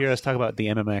if you hear us talk about the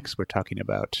MMX, we're talking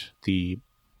about the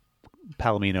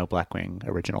Palomino Blackwing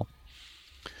original.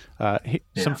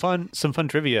 Some fun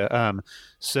trivia.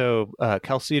 So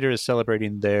Cal Cedar is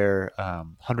celebrating their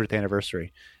 100th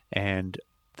anniversary, and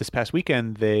this past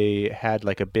weekend they had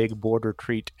like a big board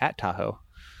retreat at Tahoe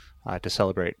to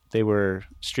celebrate. They were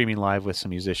streaming live with some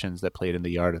musicians that played in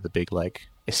the yard of the big like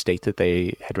estate that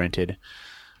they had rented.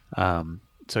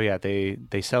 So yeah,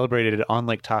 they celebrated it on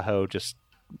Lake Tahoe, just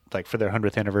like for their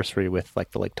 100th anniversary with like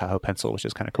the Lake Tahoe pencil, which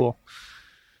is kind of cool.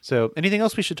 So anything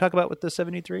else we should talk about with the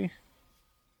 73?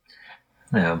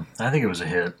 Yeah, I think it was a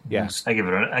hit. Yeah. I give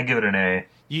it an A.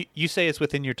 You say it's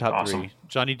within your top Awesome. 3.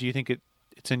 Johnny, do you think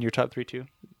it's in your top 3 too?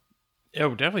 Oh,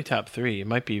 definitely top 3. It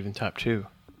might be even top 2.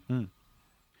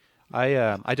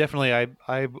 I definitely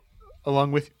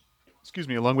along with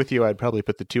you, I'd probably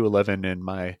put the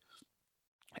 211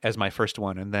 as my first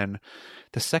one, and then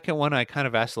the second one I kind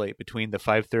of vacillate between the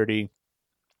 530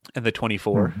 and the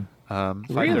 24.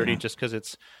 530 just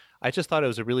because I just thought it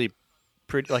was a really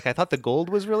pretty. Like I thought the gold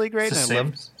was really great. It's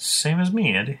And the same as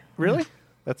me, Andy. Really?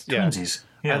 That's Twinsies.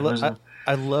 Yeah,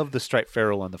 I love the striped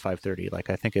ferrule on the 530. Like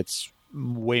I think it's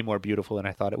way more beautiful than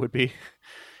I thought it would be.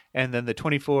 And then the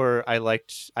 24, I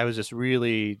was just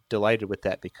really delighted with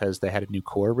that because they had a new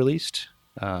core released.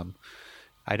 I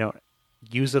don't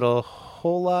use it a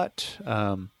whole lot.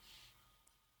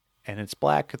 And it's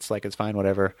black. It's fine,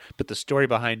 whatever. But the story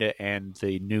behind it and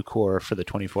the new core for the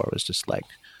 24 was just like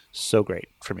so great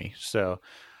for me. So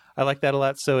I like that a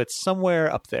lot. So it's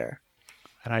somewhere up there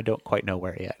and I don't quite know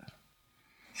where yet.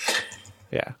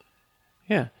 Yeah.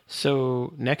 Yeah.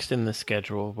 So next in the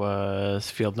schedule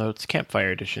was Field Notes Campfire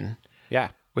Edition. Yeah.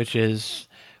 Which is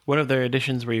one of their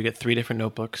editions where you get 3 different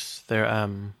notebooks. They're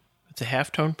it's a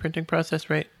halftone printing process,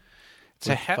 right? It's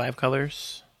with 5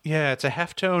 colors. Yeah, it's a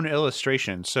halftone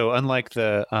illustration. So unlike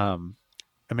the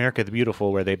America the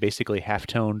Beautiful, where they basically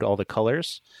halftoned all the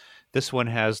colors, this one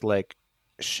has like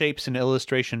shapes and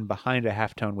illustration behind a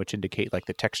halftone, which indicate like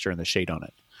the texture and the shade on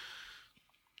it.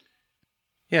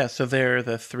 Yeah, so they're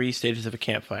the 3 stages of a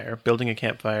campfire: building a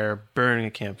campfire, burning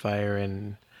a campfire,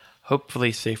 and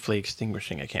hopefully safely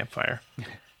extinguishing a campfire.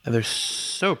 And they're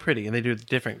so pretty, and they do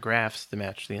different graphs to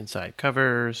match the inside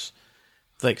covers.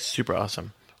 It's like super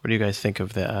awesome. What do you guys think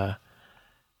of the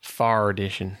FAR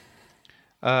edition?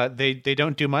 They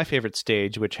don't do my favorite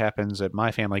stage, which happens at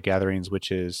my family gatherings, which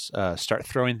is start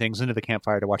throwing things into the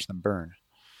campfire to watch them burn.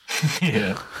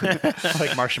 Yeah.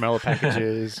 Like marshmallow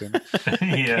packages and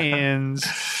cans,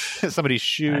 somebody's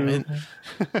shoe.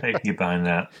 I can get behind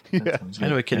that. Yeah. I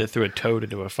know a kid that threw a toad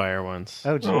into a fire once.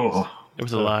 Oh, geez. Oh, It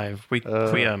was alive. We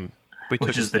took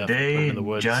which is the stuff, put it day in the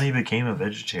woods. Johnny became a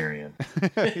vegetarian.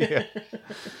 Yeah.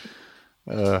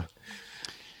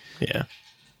 Yeah.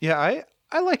 Yeah,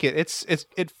 I like it.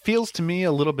 It feels to me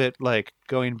a little bit like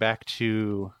going back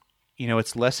to,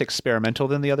 it's less experimental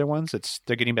than the other ones.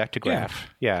 They're getting back to graph.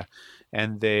 Yeah.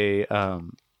 And they're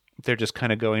just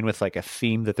kind of going with like a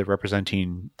theme that they're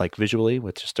representing like visually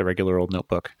with just a regular old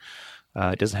notebook.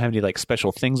 It doesn't have any like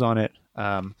special things on it.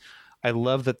 I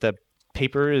love that the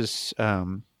paper is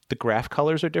the graph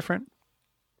colors are different.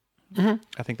 Mm-hmm.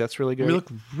 I think that's really good. They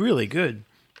look really good.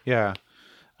 Yeah.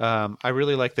 I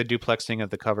really like the duplexing of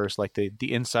the covers. Like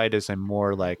the inside is a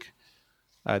more like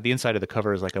the inside of the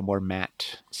cover is like a more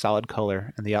matte, solid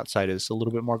color, and the outside is a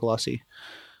little bit more glossy.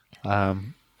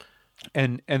 And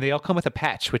they all come with a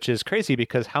patch, which is crazy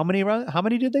because how many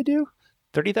did they do?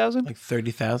 30,000? Like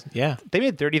 30,000. Yeah. They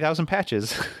made 30,000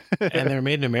 patches. And they're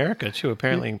made in America too,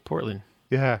 apparently in Portland.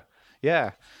 Yeah.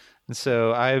 Yeah. And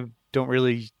so I don't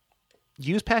really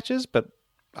use patches, but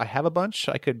I have a bunch.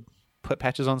 I could put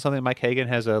patches on something. Mike Hagan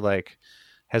has a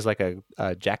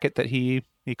jacket that he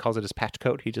calls it his patch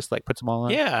coat. He just like puts them all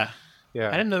on. Yeah. Yeah.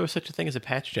 I didn't know there was such a thing as a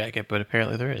patch jacket, but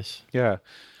apparently there is. Yeah.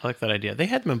 I like that idea. They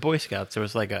had them in Boy Scouts. There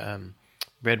was like a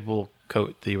red wool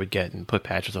coat that you would get and put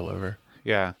patches all over.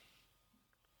 Yeah.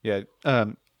 Yeah.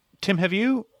 Tim, have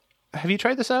you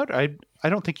tried this out? I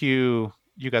don't think you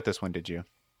got this one, did you?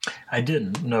 I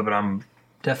didn't. No, but I'm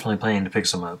definitely planning to pick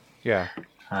some up. Yeah.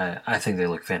 I think they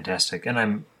look fantastic. And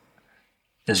I'm,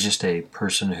 as just a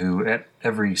person who, at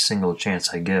every single chance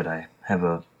I get, I have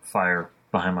a fire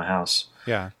behind my house.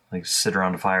 Yeah. Like, sit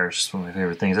around a fire is just one of my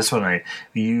favorite things. That's what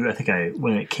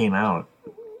when it came out,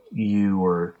 you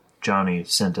or Johnny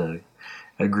sent a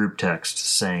group text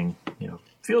saying,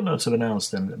 Field Notes have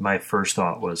announced, and my first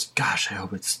thought was, gosh, I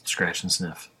hope it's Scratch and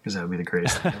Sniff, because that would be the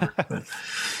greatest thing ever.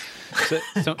 But,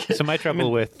 so my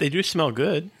trouble with they do smell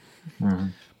good. Mm-hmm.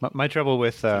 My trouble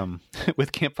with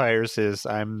campfires is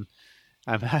I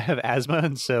have asthma,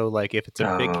 and so like if it's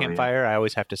a big campfire, I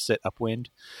always have to sit upwind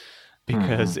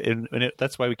because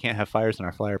that's why we can't have fires in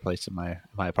our fireplace in my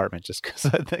apartment, just because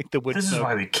I think the wood. This is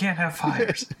why we can't have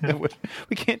fires.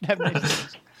 We can't have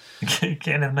nice. We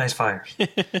can't have nice fires.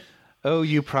 Oh,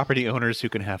 you property owners who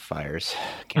can have fires.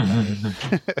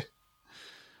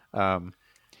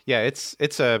 Yeah,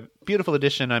 it's a beautiful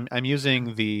edition. I'm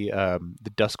using the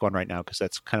dusk one right now because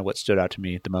that's kind of what stood out to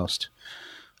me the most.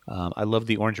 I love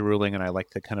the orange ruling, and I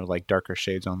like the kind of like darker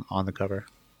shades on the cover.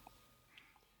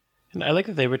 And I like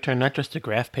that they return not just to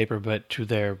graph paper, but to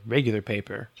their regular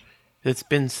paper. It's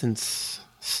been since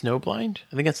Snowblind.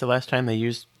 I think that's the last time they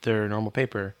used their normal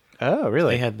paper. Oh,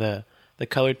 really? They had the the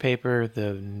colored paper,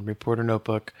 the reporter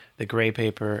notebook, the gray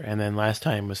paper, and then last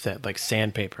time was that like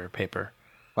sandpaper paper.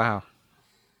 Wow.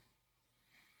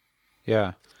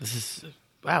 Yeah. It's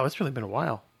really been a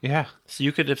while. Yeah. So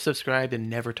you could have subscribed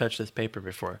and never touched this paper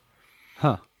before.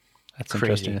 Huh. That's Crazy.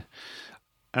 interesting.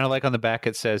 And I like on the back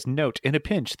it says, "Note, in a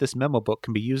pinch, this memo book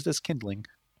can be used as kindling."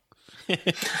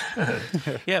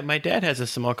 Yeah, my dad has a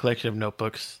small collection of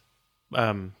notebooks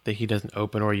that he doesn't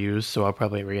open or use, so I'll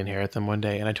probably re-inherit them one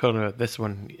day. And I told him about this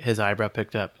one, his eyebrow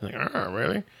picked up. I'm like, oh,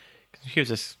 really? He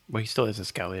still is a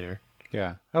scout leader.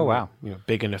 Yeah. Oh, wow.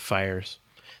 Big into fires.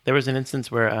 There was an instance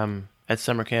where at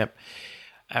summer camp,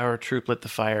 our troop lit the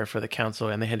fire for the council,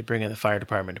 and they had to bring in the fire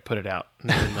department to put it out.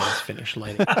 And they didn't let us finish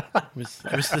lighting it.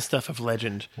 It was the stuff of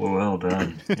legend. Well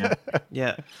done. Yeah.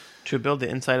 Yeah. To build the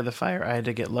inside of the fire, I had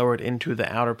to get lowered into the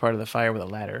outer part of the fire with a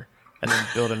ladder, and then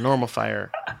build a normal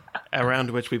fire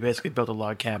around which we basically built a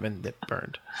log cabin that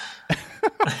burned.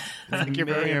 Like you're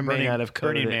May not have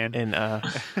coated Burning it in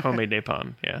homemade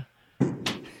napalm. Yeah.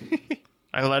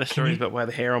 I have a lot of stories about why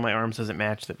the hair on my arms doesn't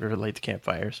match that relate to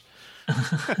campfires.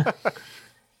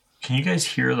 Can you guys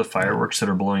hear the fireworks that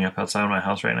are blowing up outside my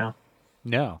house right now?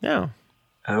 No. No.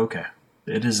 Okay.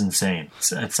 It is insane.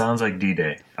 It sounds like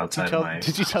D-Day outside of my...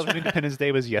 Did you tell them Independence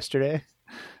Day was yesterday?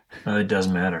 It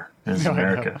doesn't matter. It's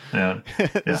America. Yeah.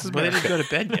 This is Well, they didn't go to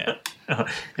bed yet.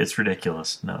 It's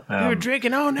ridiculous. No. We were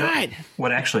drinking all night.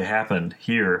 What actually happened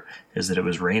here is that it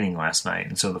was raining last night,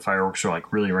 and so the fireworks were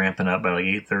like really ramping up by like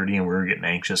 8:30, and we were getting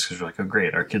anxious because we're like, oh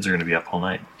great, our kids are going to be up all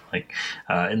night.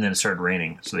 And then it started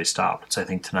raining, so they stopped. So I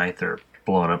think tonight they're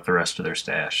blowing up the rest of their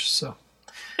stash. So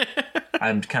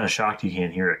I'm kind of shocked you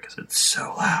can't hear it because it's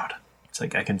so loud. It's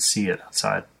like I can see it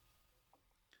outside.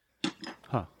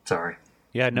 Huh. Sorry.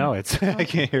 Yeah, no, it's I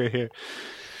can't hear it here.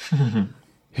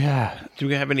 Yeah. Do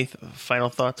we have any final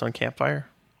thoughts on campfire?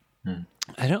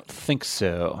 I don't think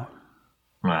so.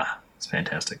 It's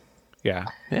fantastic. Yeah.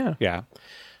 Yeah. Yeah.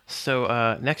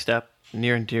 So next up,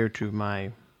 near and dear to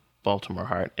my Baltimore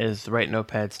heart, is the Write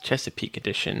Notepads Chesapeake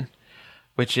edition,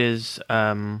 which is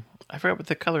I forgot what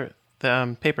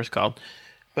the paper's called,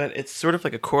 but it's sort of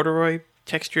like a corduroy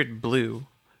textured blue.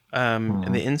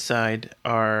 And the inside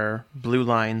are blue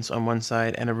lines on one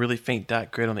side and a really faint dot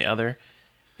grid on the other.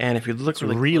 And if you look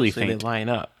really closely, they line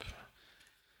up.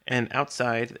 And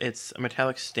outside, it's a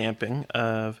metallic stamping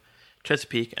of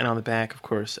Chesapeake, and on the back, of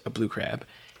course, a blue crab.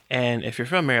 And if you're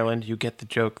from Maryland, you get the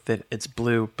joke that it's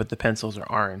blue, but the pencils are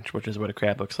orange, which is what a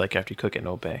crab looks like after you cook it in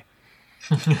Old Bay.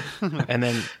 And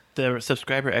then the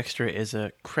subscriber extra is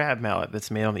a crab mallet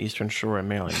that's made on the Eastern Shore in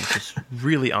Maryland, which is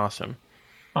really awesome.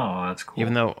 Oh, that's cool.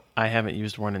 Even though I haven't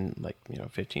used one in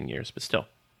 15 years, but still.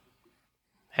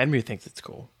 Henry thinks it's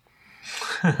cool.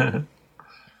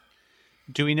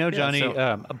 Do we know, Johnny?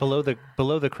 Below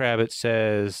the crab, it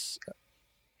says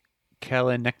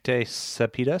Calinecte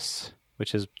sapidus,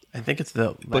 which is I think it's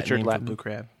the butchered Latin Latin. name for blue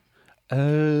crab.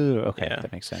 Oh, okay, Yeah.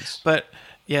 that makes sense. But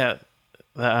yeah,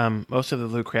 most of the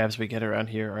blue crabs we get around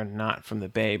here are not from the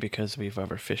bay because we've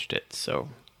overfished it. So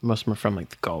most of them are from the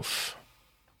Gulf,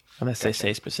 unless they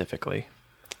say specifically.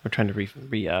 We're trying to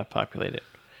repopulate it.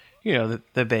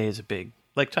 The bay is a big,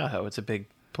 like Tahoe. It's a big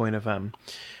point of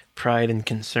pride and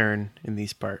concern in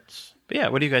these parts. But yeah,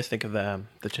 what do you guys think of the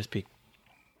Chesapeake?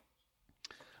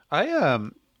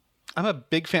 I'm a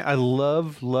big fan. I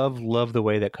love the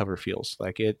way that cover feels.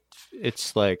 Like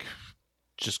it's like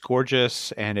just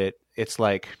gorgeous, and it's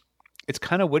like it's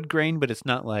kind of wood grain, but it's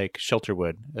not like shelter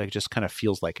wood. Like it just kind of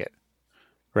feels like it,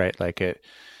 right? Like it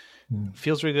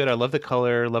feels really good. I love the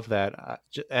color. Love that.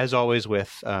 As always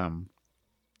with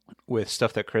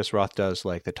stuff that Chris Roth does,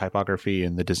 like the typography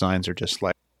and the designs are just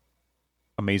like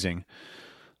amazing.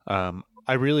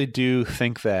 I really do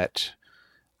think that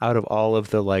out of all of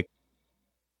the like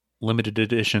limited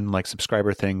edition like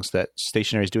subscriber things that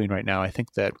stationery is doing right now, I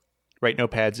think that Write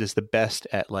Notepads is the best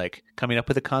at like coming up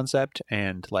with a concept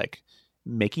and like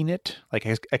making it, like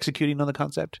executing on the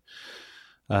concept.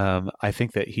 I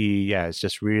think that he is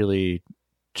just really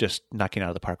just knocking out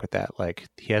of the park with that. Like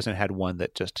he hasn't had one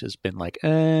that just has been like,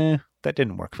 that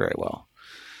didn't work very well.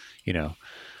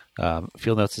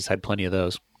 Field Notes has had plenty of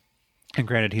those. And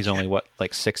granted, he's only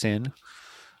like 6 in.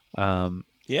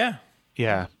 Yeah.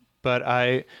 But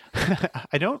I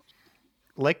don't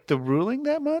like the ruling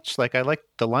that much. Like I like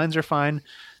the lines are fine.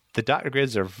 The dot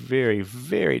grids are very,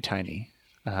 very tiny.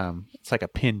 It's like a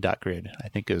pin dot grid, I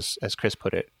think, as Chris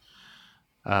put it.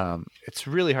 It's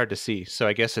really hard to see. So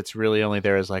I guess it's really only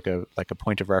there as like a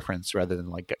point of reference rather than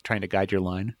like trying to guide your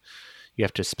line. You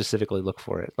have to specifically look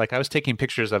for it. Like I was taking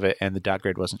pictures of it and the dot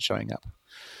grid wasn't showing up.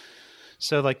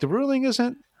 So like the ruling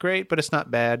isn't great, but it's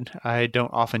not bad. I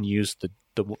don't often use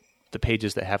the the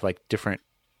pages that have like different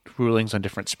rulings on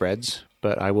different spreads,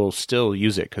 but I will still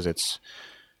use it because it's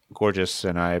gorgeous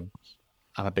and I'm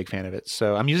a big fan of it.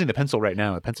 So I'm using the pencil right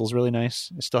now. The pencil's really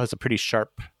nice. It still has a pretty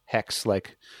sharp hex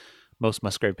like most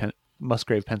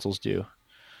Musgrave pencils do.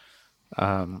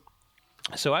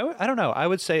 So I don't know. I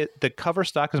would say the cover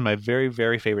stock is my very,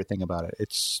 very favorite thing about it.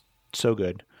 It's so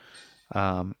good.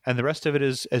 And the rest of it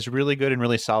is really good and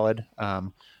really solid.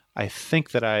 I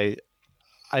think that I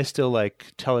still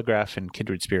like Telegraph and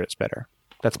Kindred Spirits better.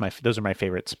 Those are my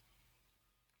favorites.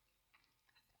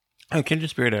 Oh, Kindred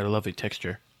Spirit had a lovely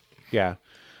texture. Yeah.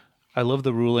 I love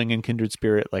the ruling in Kindred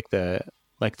Spirit, like the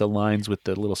lines with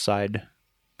the little side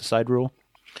rule.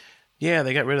 Yeah,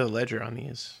 they got rid of the ledger on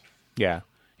these. Yeah.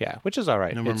 Yeah, which is all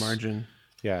right. No more margin.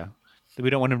 Yeah.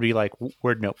 We don't want them to be like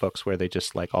word notebooks where they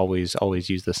just like always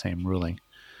use the same ruling.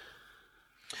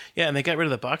 Yeah, and they got rid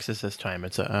of the boxes this time.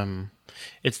 It's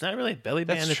it's not really a belly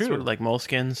band. It's sort of like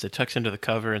moleskins. It tucks into the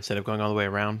cover instead of going all the way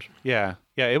around. Yeah,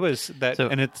 yeah, it was that,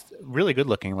 and it's really good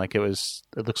looking. Like it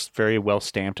looks very well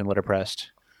stamped and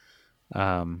letterpressed.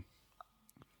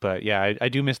 But yeah, I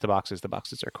do miss the boxes. The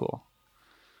boxes are cool.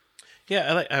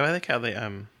 Yeah, I like how they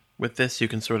with this you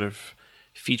can sort of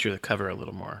feature the cover a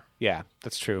little more. Yeah,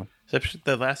 that's true. Except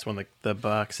the last one, like the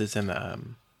boxes and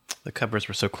the covers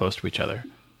were so close to each other.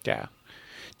 Yeah.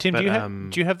 Tim,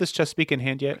 do you have this Chesapeake in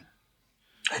hand yet?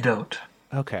 I don't.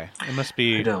 Okay, it must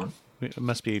be. I don't. It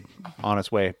must be on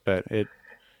its way, but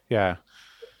yeah.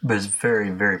 But it's very,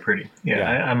 very pretty.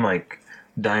 Yeah. I'm like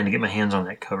dying to get my hands on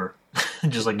that cover,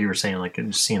 just like you were saying, like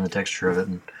just seeing the texture of it,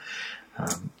 and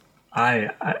I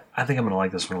think I'm gonna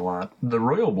like this one a lot. The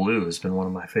royal blue has been one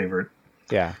of my favorite.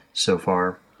 Yeah. So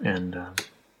far, and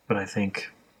but I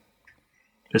think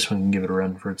this one can give it a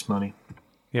run for its money.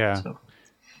 Yeah. So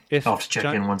I'll have to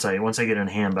check in once I get it in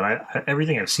hand. But I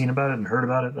everything I've seen about it and heard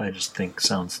about it, I just think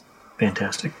sounds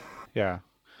fantastic. Yeah.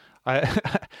 I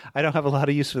don't have a lot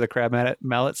of use for the crab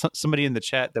mallet. Somebody in the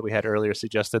chat that we had earlier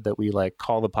suggested that we like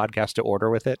call the podcast to order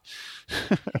with it.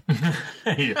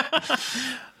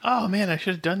 Oh man, I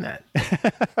should have done that.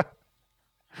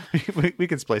 we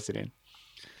can splice it in.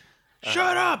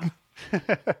 Shut up!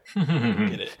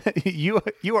 Get it?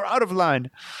 You are out of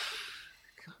line.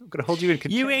 I'm gonna hold you in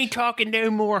contempt. You ain't talking no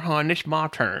more, hon. It's my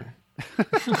turn.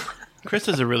 Chris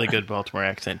has a really good Baltimore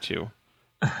accent too.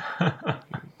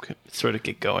 Sort of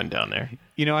get going down there.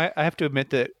 You know, I have to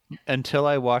admit that until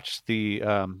I watched the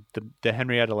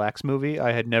Henrietta Lacks movie,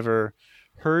 I had never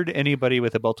heard anybody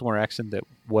with a Baltimore accent that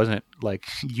wasn't like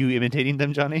you imitating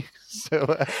them, Johnny.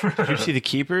 So, did you see The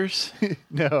Keepers?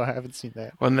 No, I haven't seen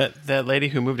that. When that lady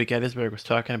who moved to Gettysburg was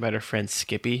talking about her friend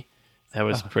Skippy, that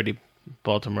was pretty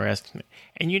Baltimore-esque.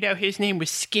 And you know his name was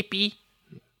Skippy.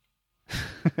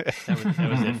 that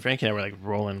was it. Frankie and I were like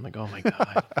rolling, like, oh my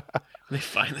god, they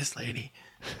find this lady.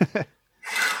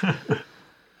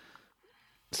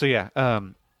 So yeah,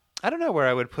 I don't know where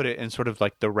I would put it in sort of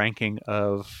like the ranking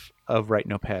of Write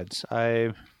Notepads.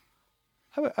 I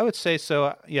would say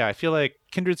so. Yeah, I feel like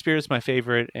Kindred Spirit is my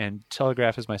favorite, and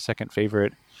Telegraph is my second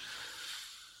favorite.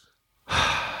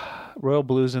 Royal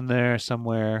Blue's in there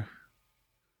somewhere,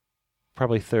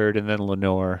 probably third, and then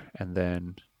Lenore, and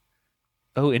then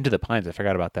Into the Pines. I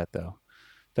forgot about that though.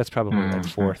 That's probably like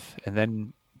fourth, and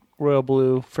then Royal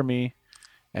Blue for me,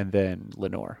 and then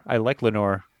Lenore. I like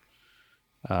Lenore,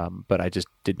 but I just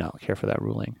did not care for that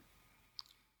ruling.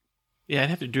 Yeah, I'd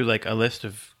have to do like a list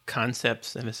of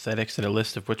concepts and aesthetics and a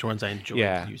list of which ones I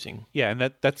enjoy using. Yeah,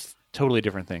 and that's totally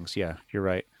different things. Yeah, you're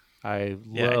right. I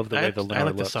love the way the Lenore I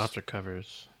like looks. the softer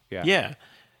covers. Yeah,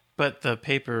 but the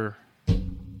paper, a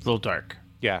little dark.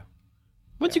 Yeah.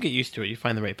 Once you get used to it, you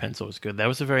find the right pencil is good. That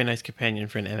was a very nice companion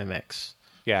for an MMX.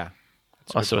 Yeah.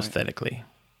 Also aesthetically.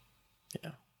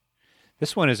 Yeah.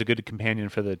 This one is a good companion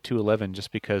for the 211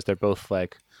 just because they're both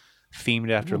like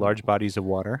themed after large bodies of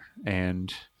water,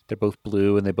 and they're both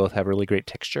blue and they both have really great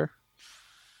texture.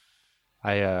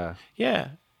 In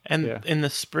the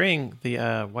spring,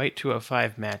 the white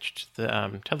 205 matched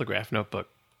the Telegraph notebook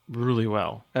really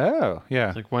well. Oh, yeah. I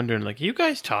was like wondering, like, you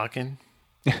guys talking?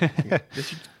 They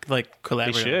should like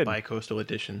collaborate on a bi-coastal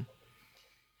edition.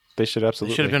 They should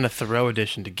absolutely. They should have done a Thoreau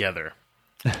edition together.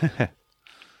 We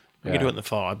could do it in the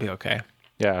fall. I'd be okay.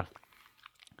 Yeah.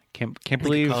 Can't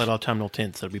believe. Call it autumnal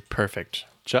tints. That'd be perfect.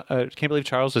 Can't believe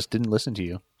Charles just didn't listen to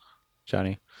you,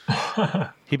 Johnny.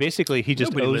 He just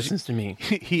Nobody listens to me.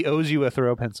 He owes you a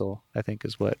Thoreau pencil, I think,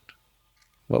 is what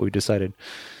we decided.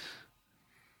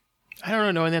 I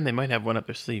don't know. And then they might have one up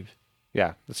their sleeve.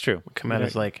 Yeah, that's true. Come out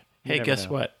as like, hey, guess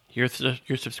what? Your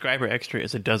subscriber extra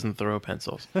is a dozen Thoreau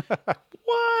pencils.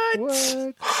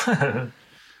 What?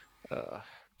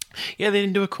 Yeah, they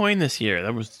didn't do a coin this year.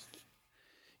 That was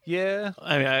Yeah.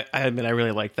 I mean, I admit I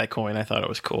really liked that coin. I thought it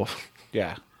was cool.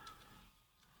 Yeah.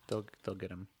 They'll get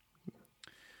them.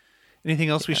 Anything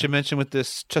else we should mention with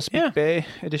this Chesapeake Bay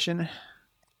edition? I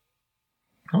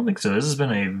don't think so. This has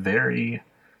been a very,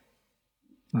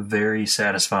 very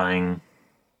satisfying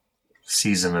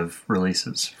season of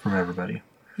releases from everybody.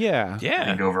 Yeah. Yeah. I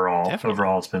think overall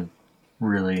definitely. it's been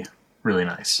really, really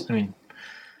nice. I mean,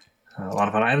 a lot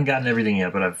of fun. I haven't gotten everything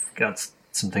yet, but I've got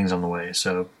some things on the way.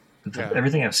 So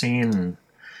everything I've seen,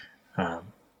 I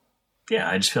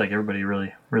just feel like everybody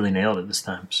really, really nailed it this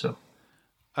time. So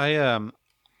I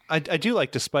do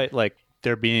like, despite like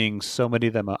there being so many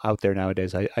of them out there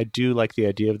nowadays, I do like the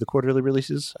idea of the quarterly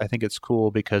releases. I think it's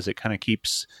cool because it kind of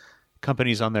keeps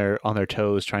companies on their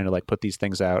toes trying to like put these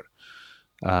things out.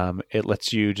 It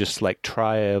lets you just like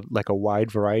try a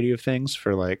wide variety of things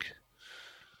for like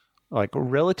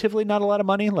relatively not a lot of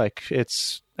money. Like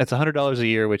it's $100 a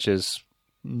year, which is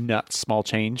not small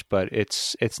change, but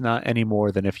it's not any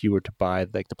more than if you were to buy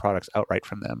like the products outright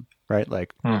from them, right?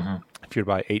 Like if you were to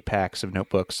buy 8 packs of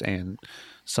notebooks and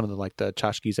some of the like the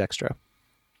tchotchkes extra.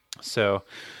 So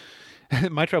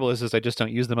my trouble is I just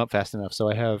don't use them up fast enough. So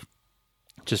I have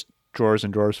just drawers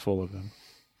and drawers full of them.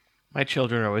 My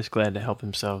children are always glad to help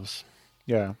themselves.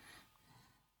 Yeah.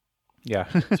 Yeah.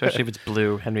 Especially if it's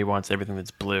blue. Henry wants everything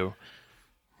that's blue.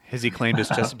 Has he claimed his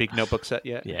Chesapeake notebook set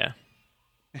yet? Yeah.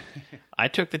 I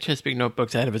took the Chesapeake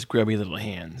notebooks out of his grubby little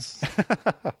hands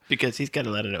because he's got a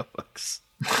lot of notebooks.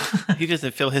 He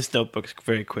doesn't fill his notebooks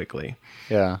very quickly.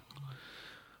 Yeah.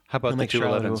 How about the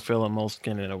Charlotte will 211s? fill a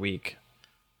moleskin in a week.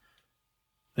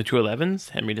 The 211s?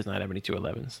 Henry does not have any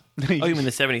 211s. Oh, you mean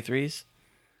the 73s?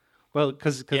 Well,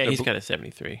 because Yeah, he's got a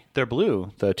 73. they're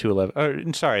blue. The 211.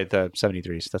 Or sorry, the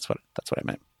 73s. That's what I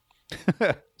meant.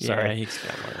 Sorry, Yeah, he's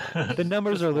got one. the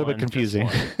numbers are a little bit one, just confusing.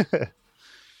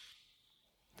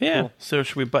 Yeah. Cool. So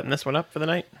should we button this one up for the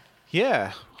night?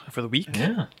 Yeah, For the week?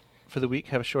 yeah. for the week,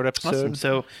 have a short episode. Awesome.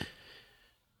 So,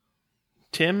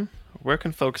 Tim, where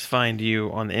can folks find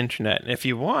you on the internet? And if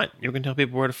you want, you can tell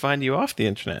people where to find you off the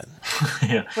internet.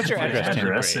 Yeah. What's your My address, Tim?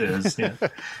 address is,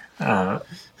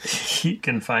 you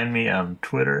can find me on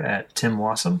Twitter at Tim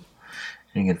Wassam,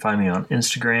 and you can find me on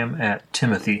Instagram at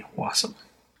Timothy Wassam.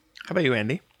 How about you,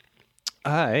 Andy?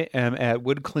 I am at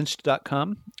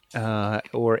woodclinched.com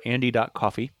or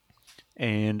andy.coffee.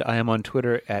 And I am on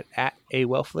Twitter at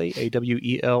awelfle,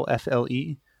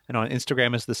 AWELFLE. And on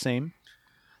Instagram is the same.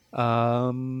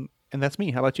 And that's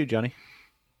me. How about you, Johnny?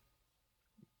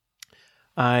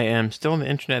 I am still on the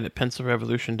internet at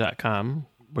pencilrevolution.com,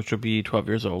 which will be 12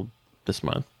 years old this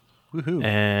month. Woohoo.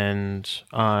 And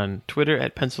on Twitter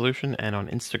at Pencilution and on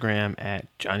Instagram at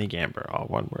Johnny Gamber, all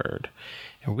one word.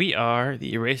 And we are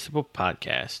the Erasable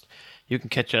Podcast. You can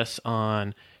catch us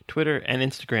on Twitter and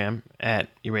Instagram at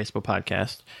Erasable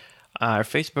Podcast. Our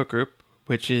Facebook group,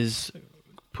 which is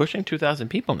pushing 2,000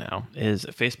 people now, is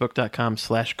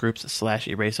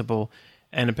facebook.com/groups/erasable.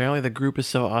 And apparently the group is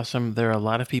so awesome, there are a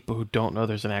lot of people who don't know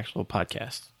there's an actual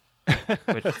podcast.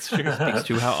 Which speaks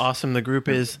to how awesome the group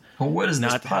is. Well, what is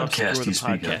Not this how podcast obscure the you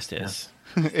speak podcast of? is.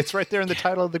 It's right there in the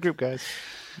title of the group, guys.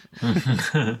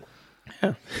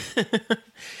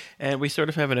 And we sort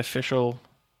of have an official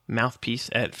mouthpiece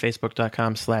at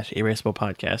facebook.com/erasable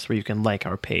podcast where you can like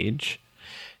our page.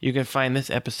 You can find this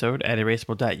episode at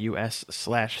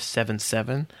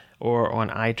erasable.us/77 or on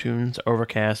iTunes,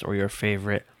 Overcast, or your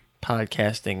favorite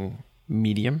podcasting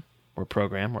medium or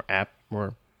program or app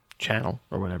or channel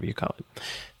or whatever you call it.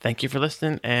 Thank you for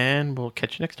listening, and we'll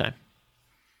catch you next time.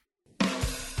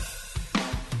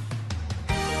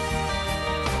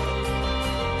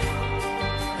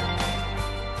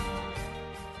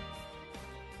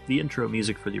 The intro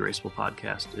music for the Erasable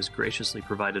Podcast is graciously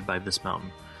provided by This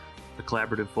Mountain, a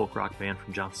collaborative folk rock band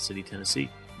from Johnson City, Tennessee.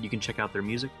 You can check out their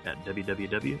music at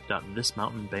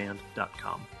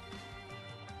www.thismountainband.com.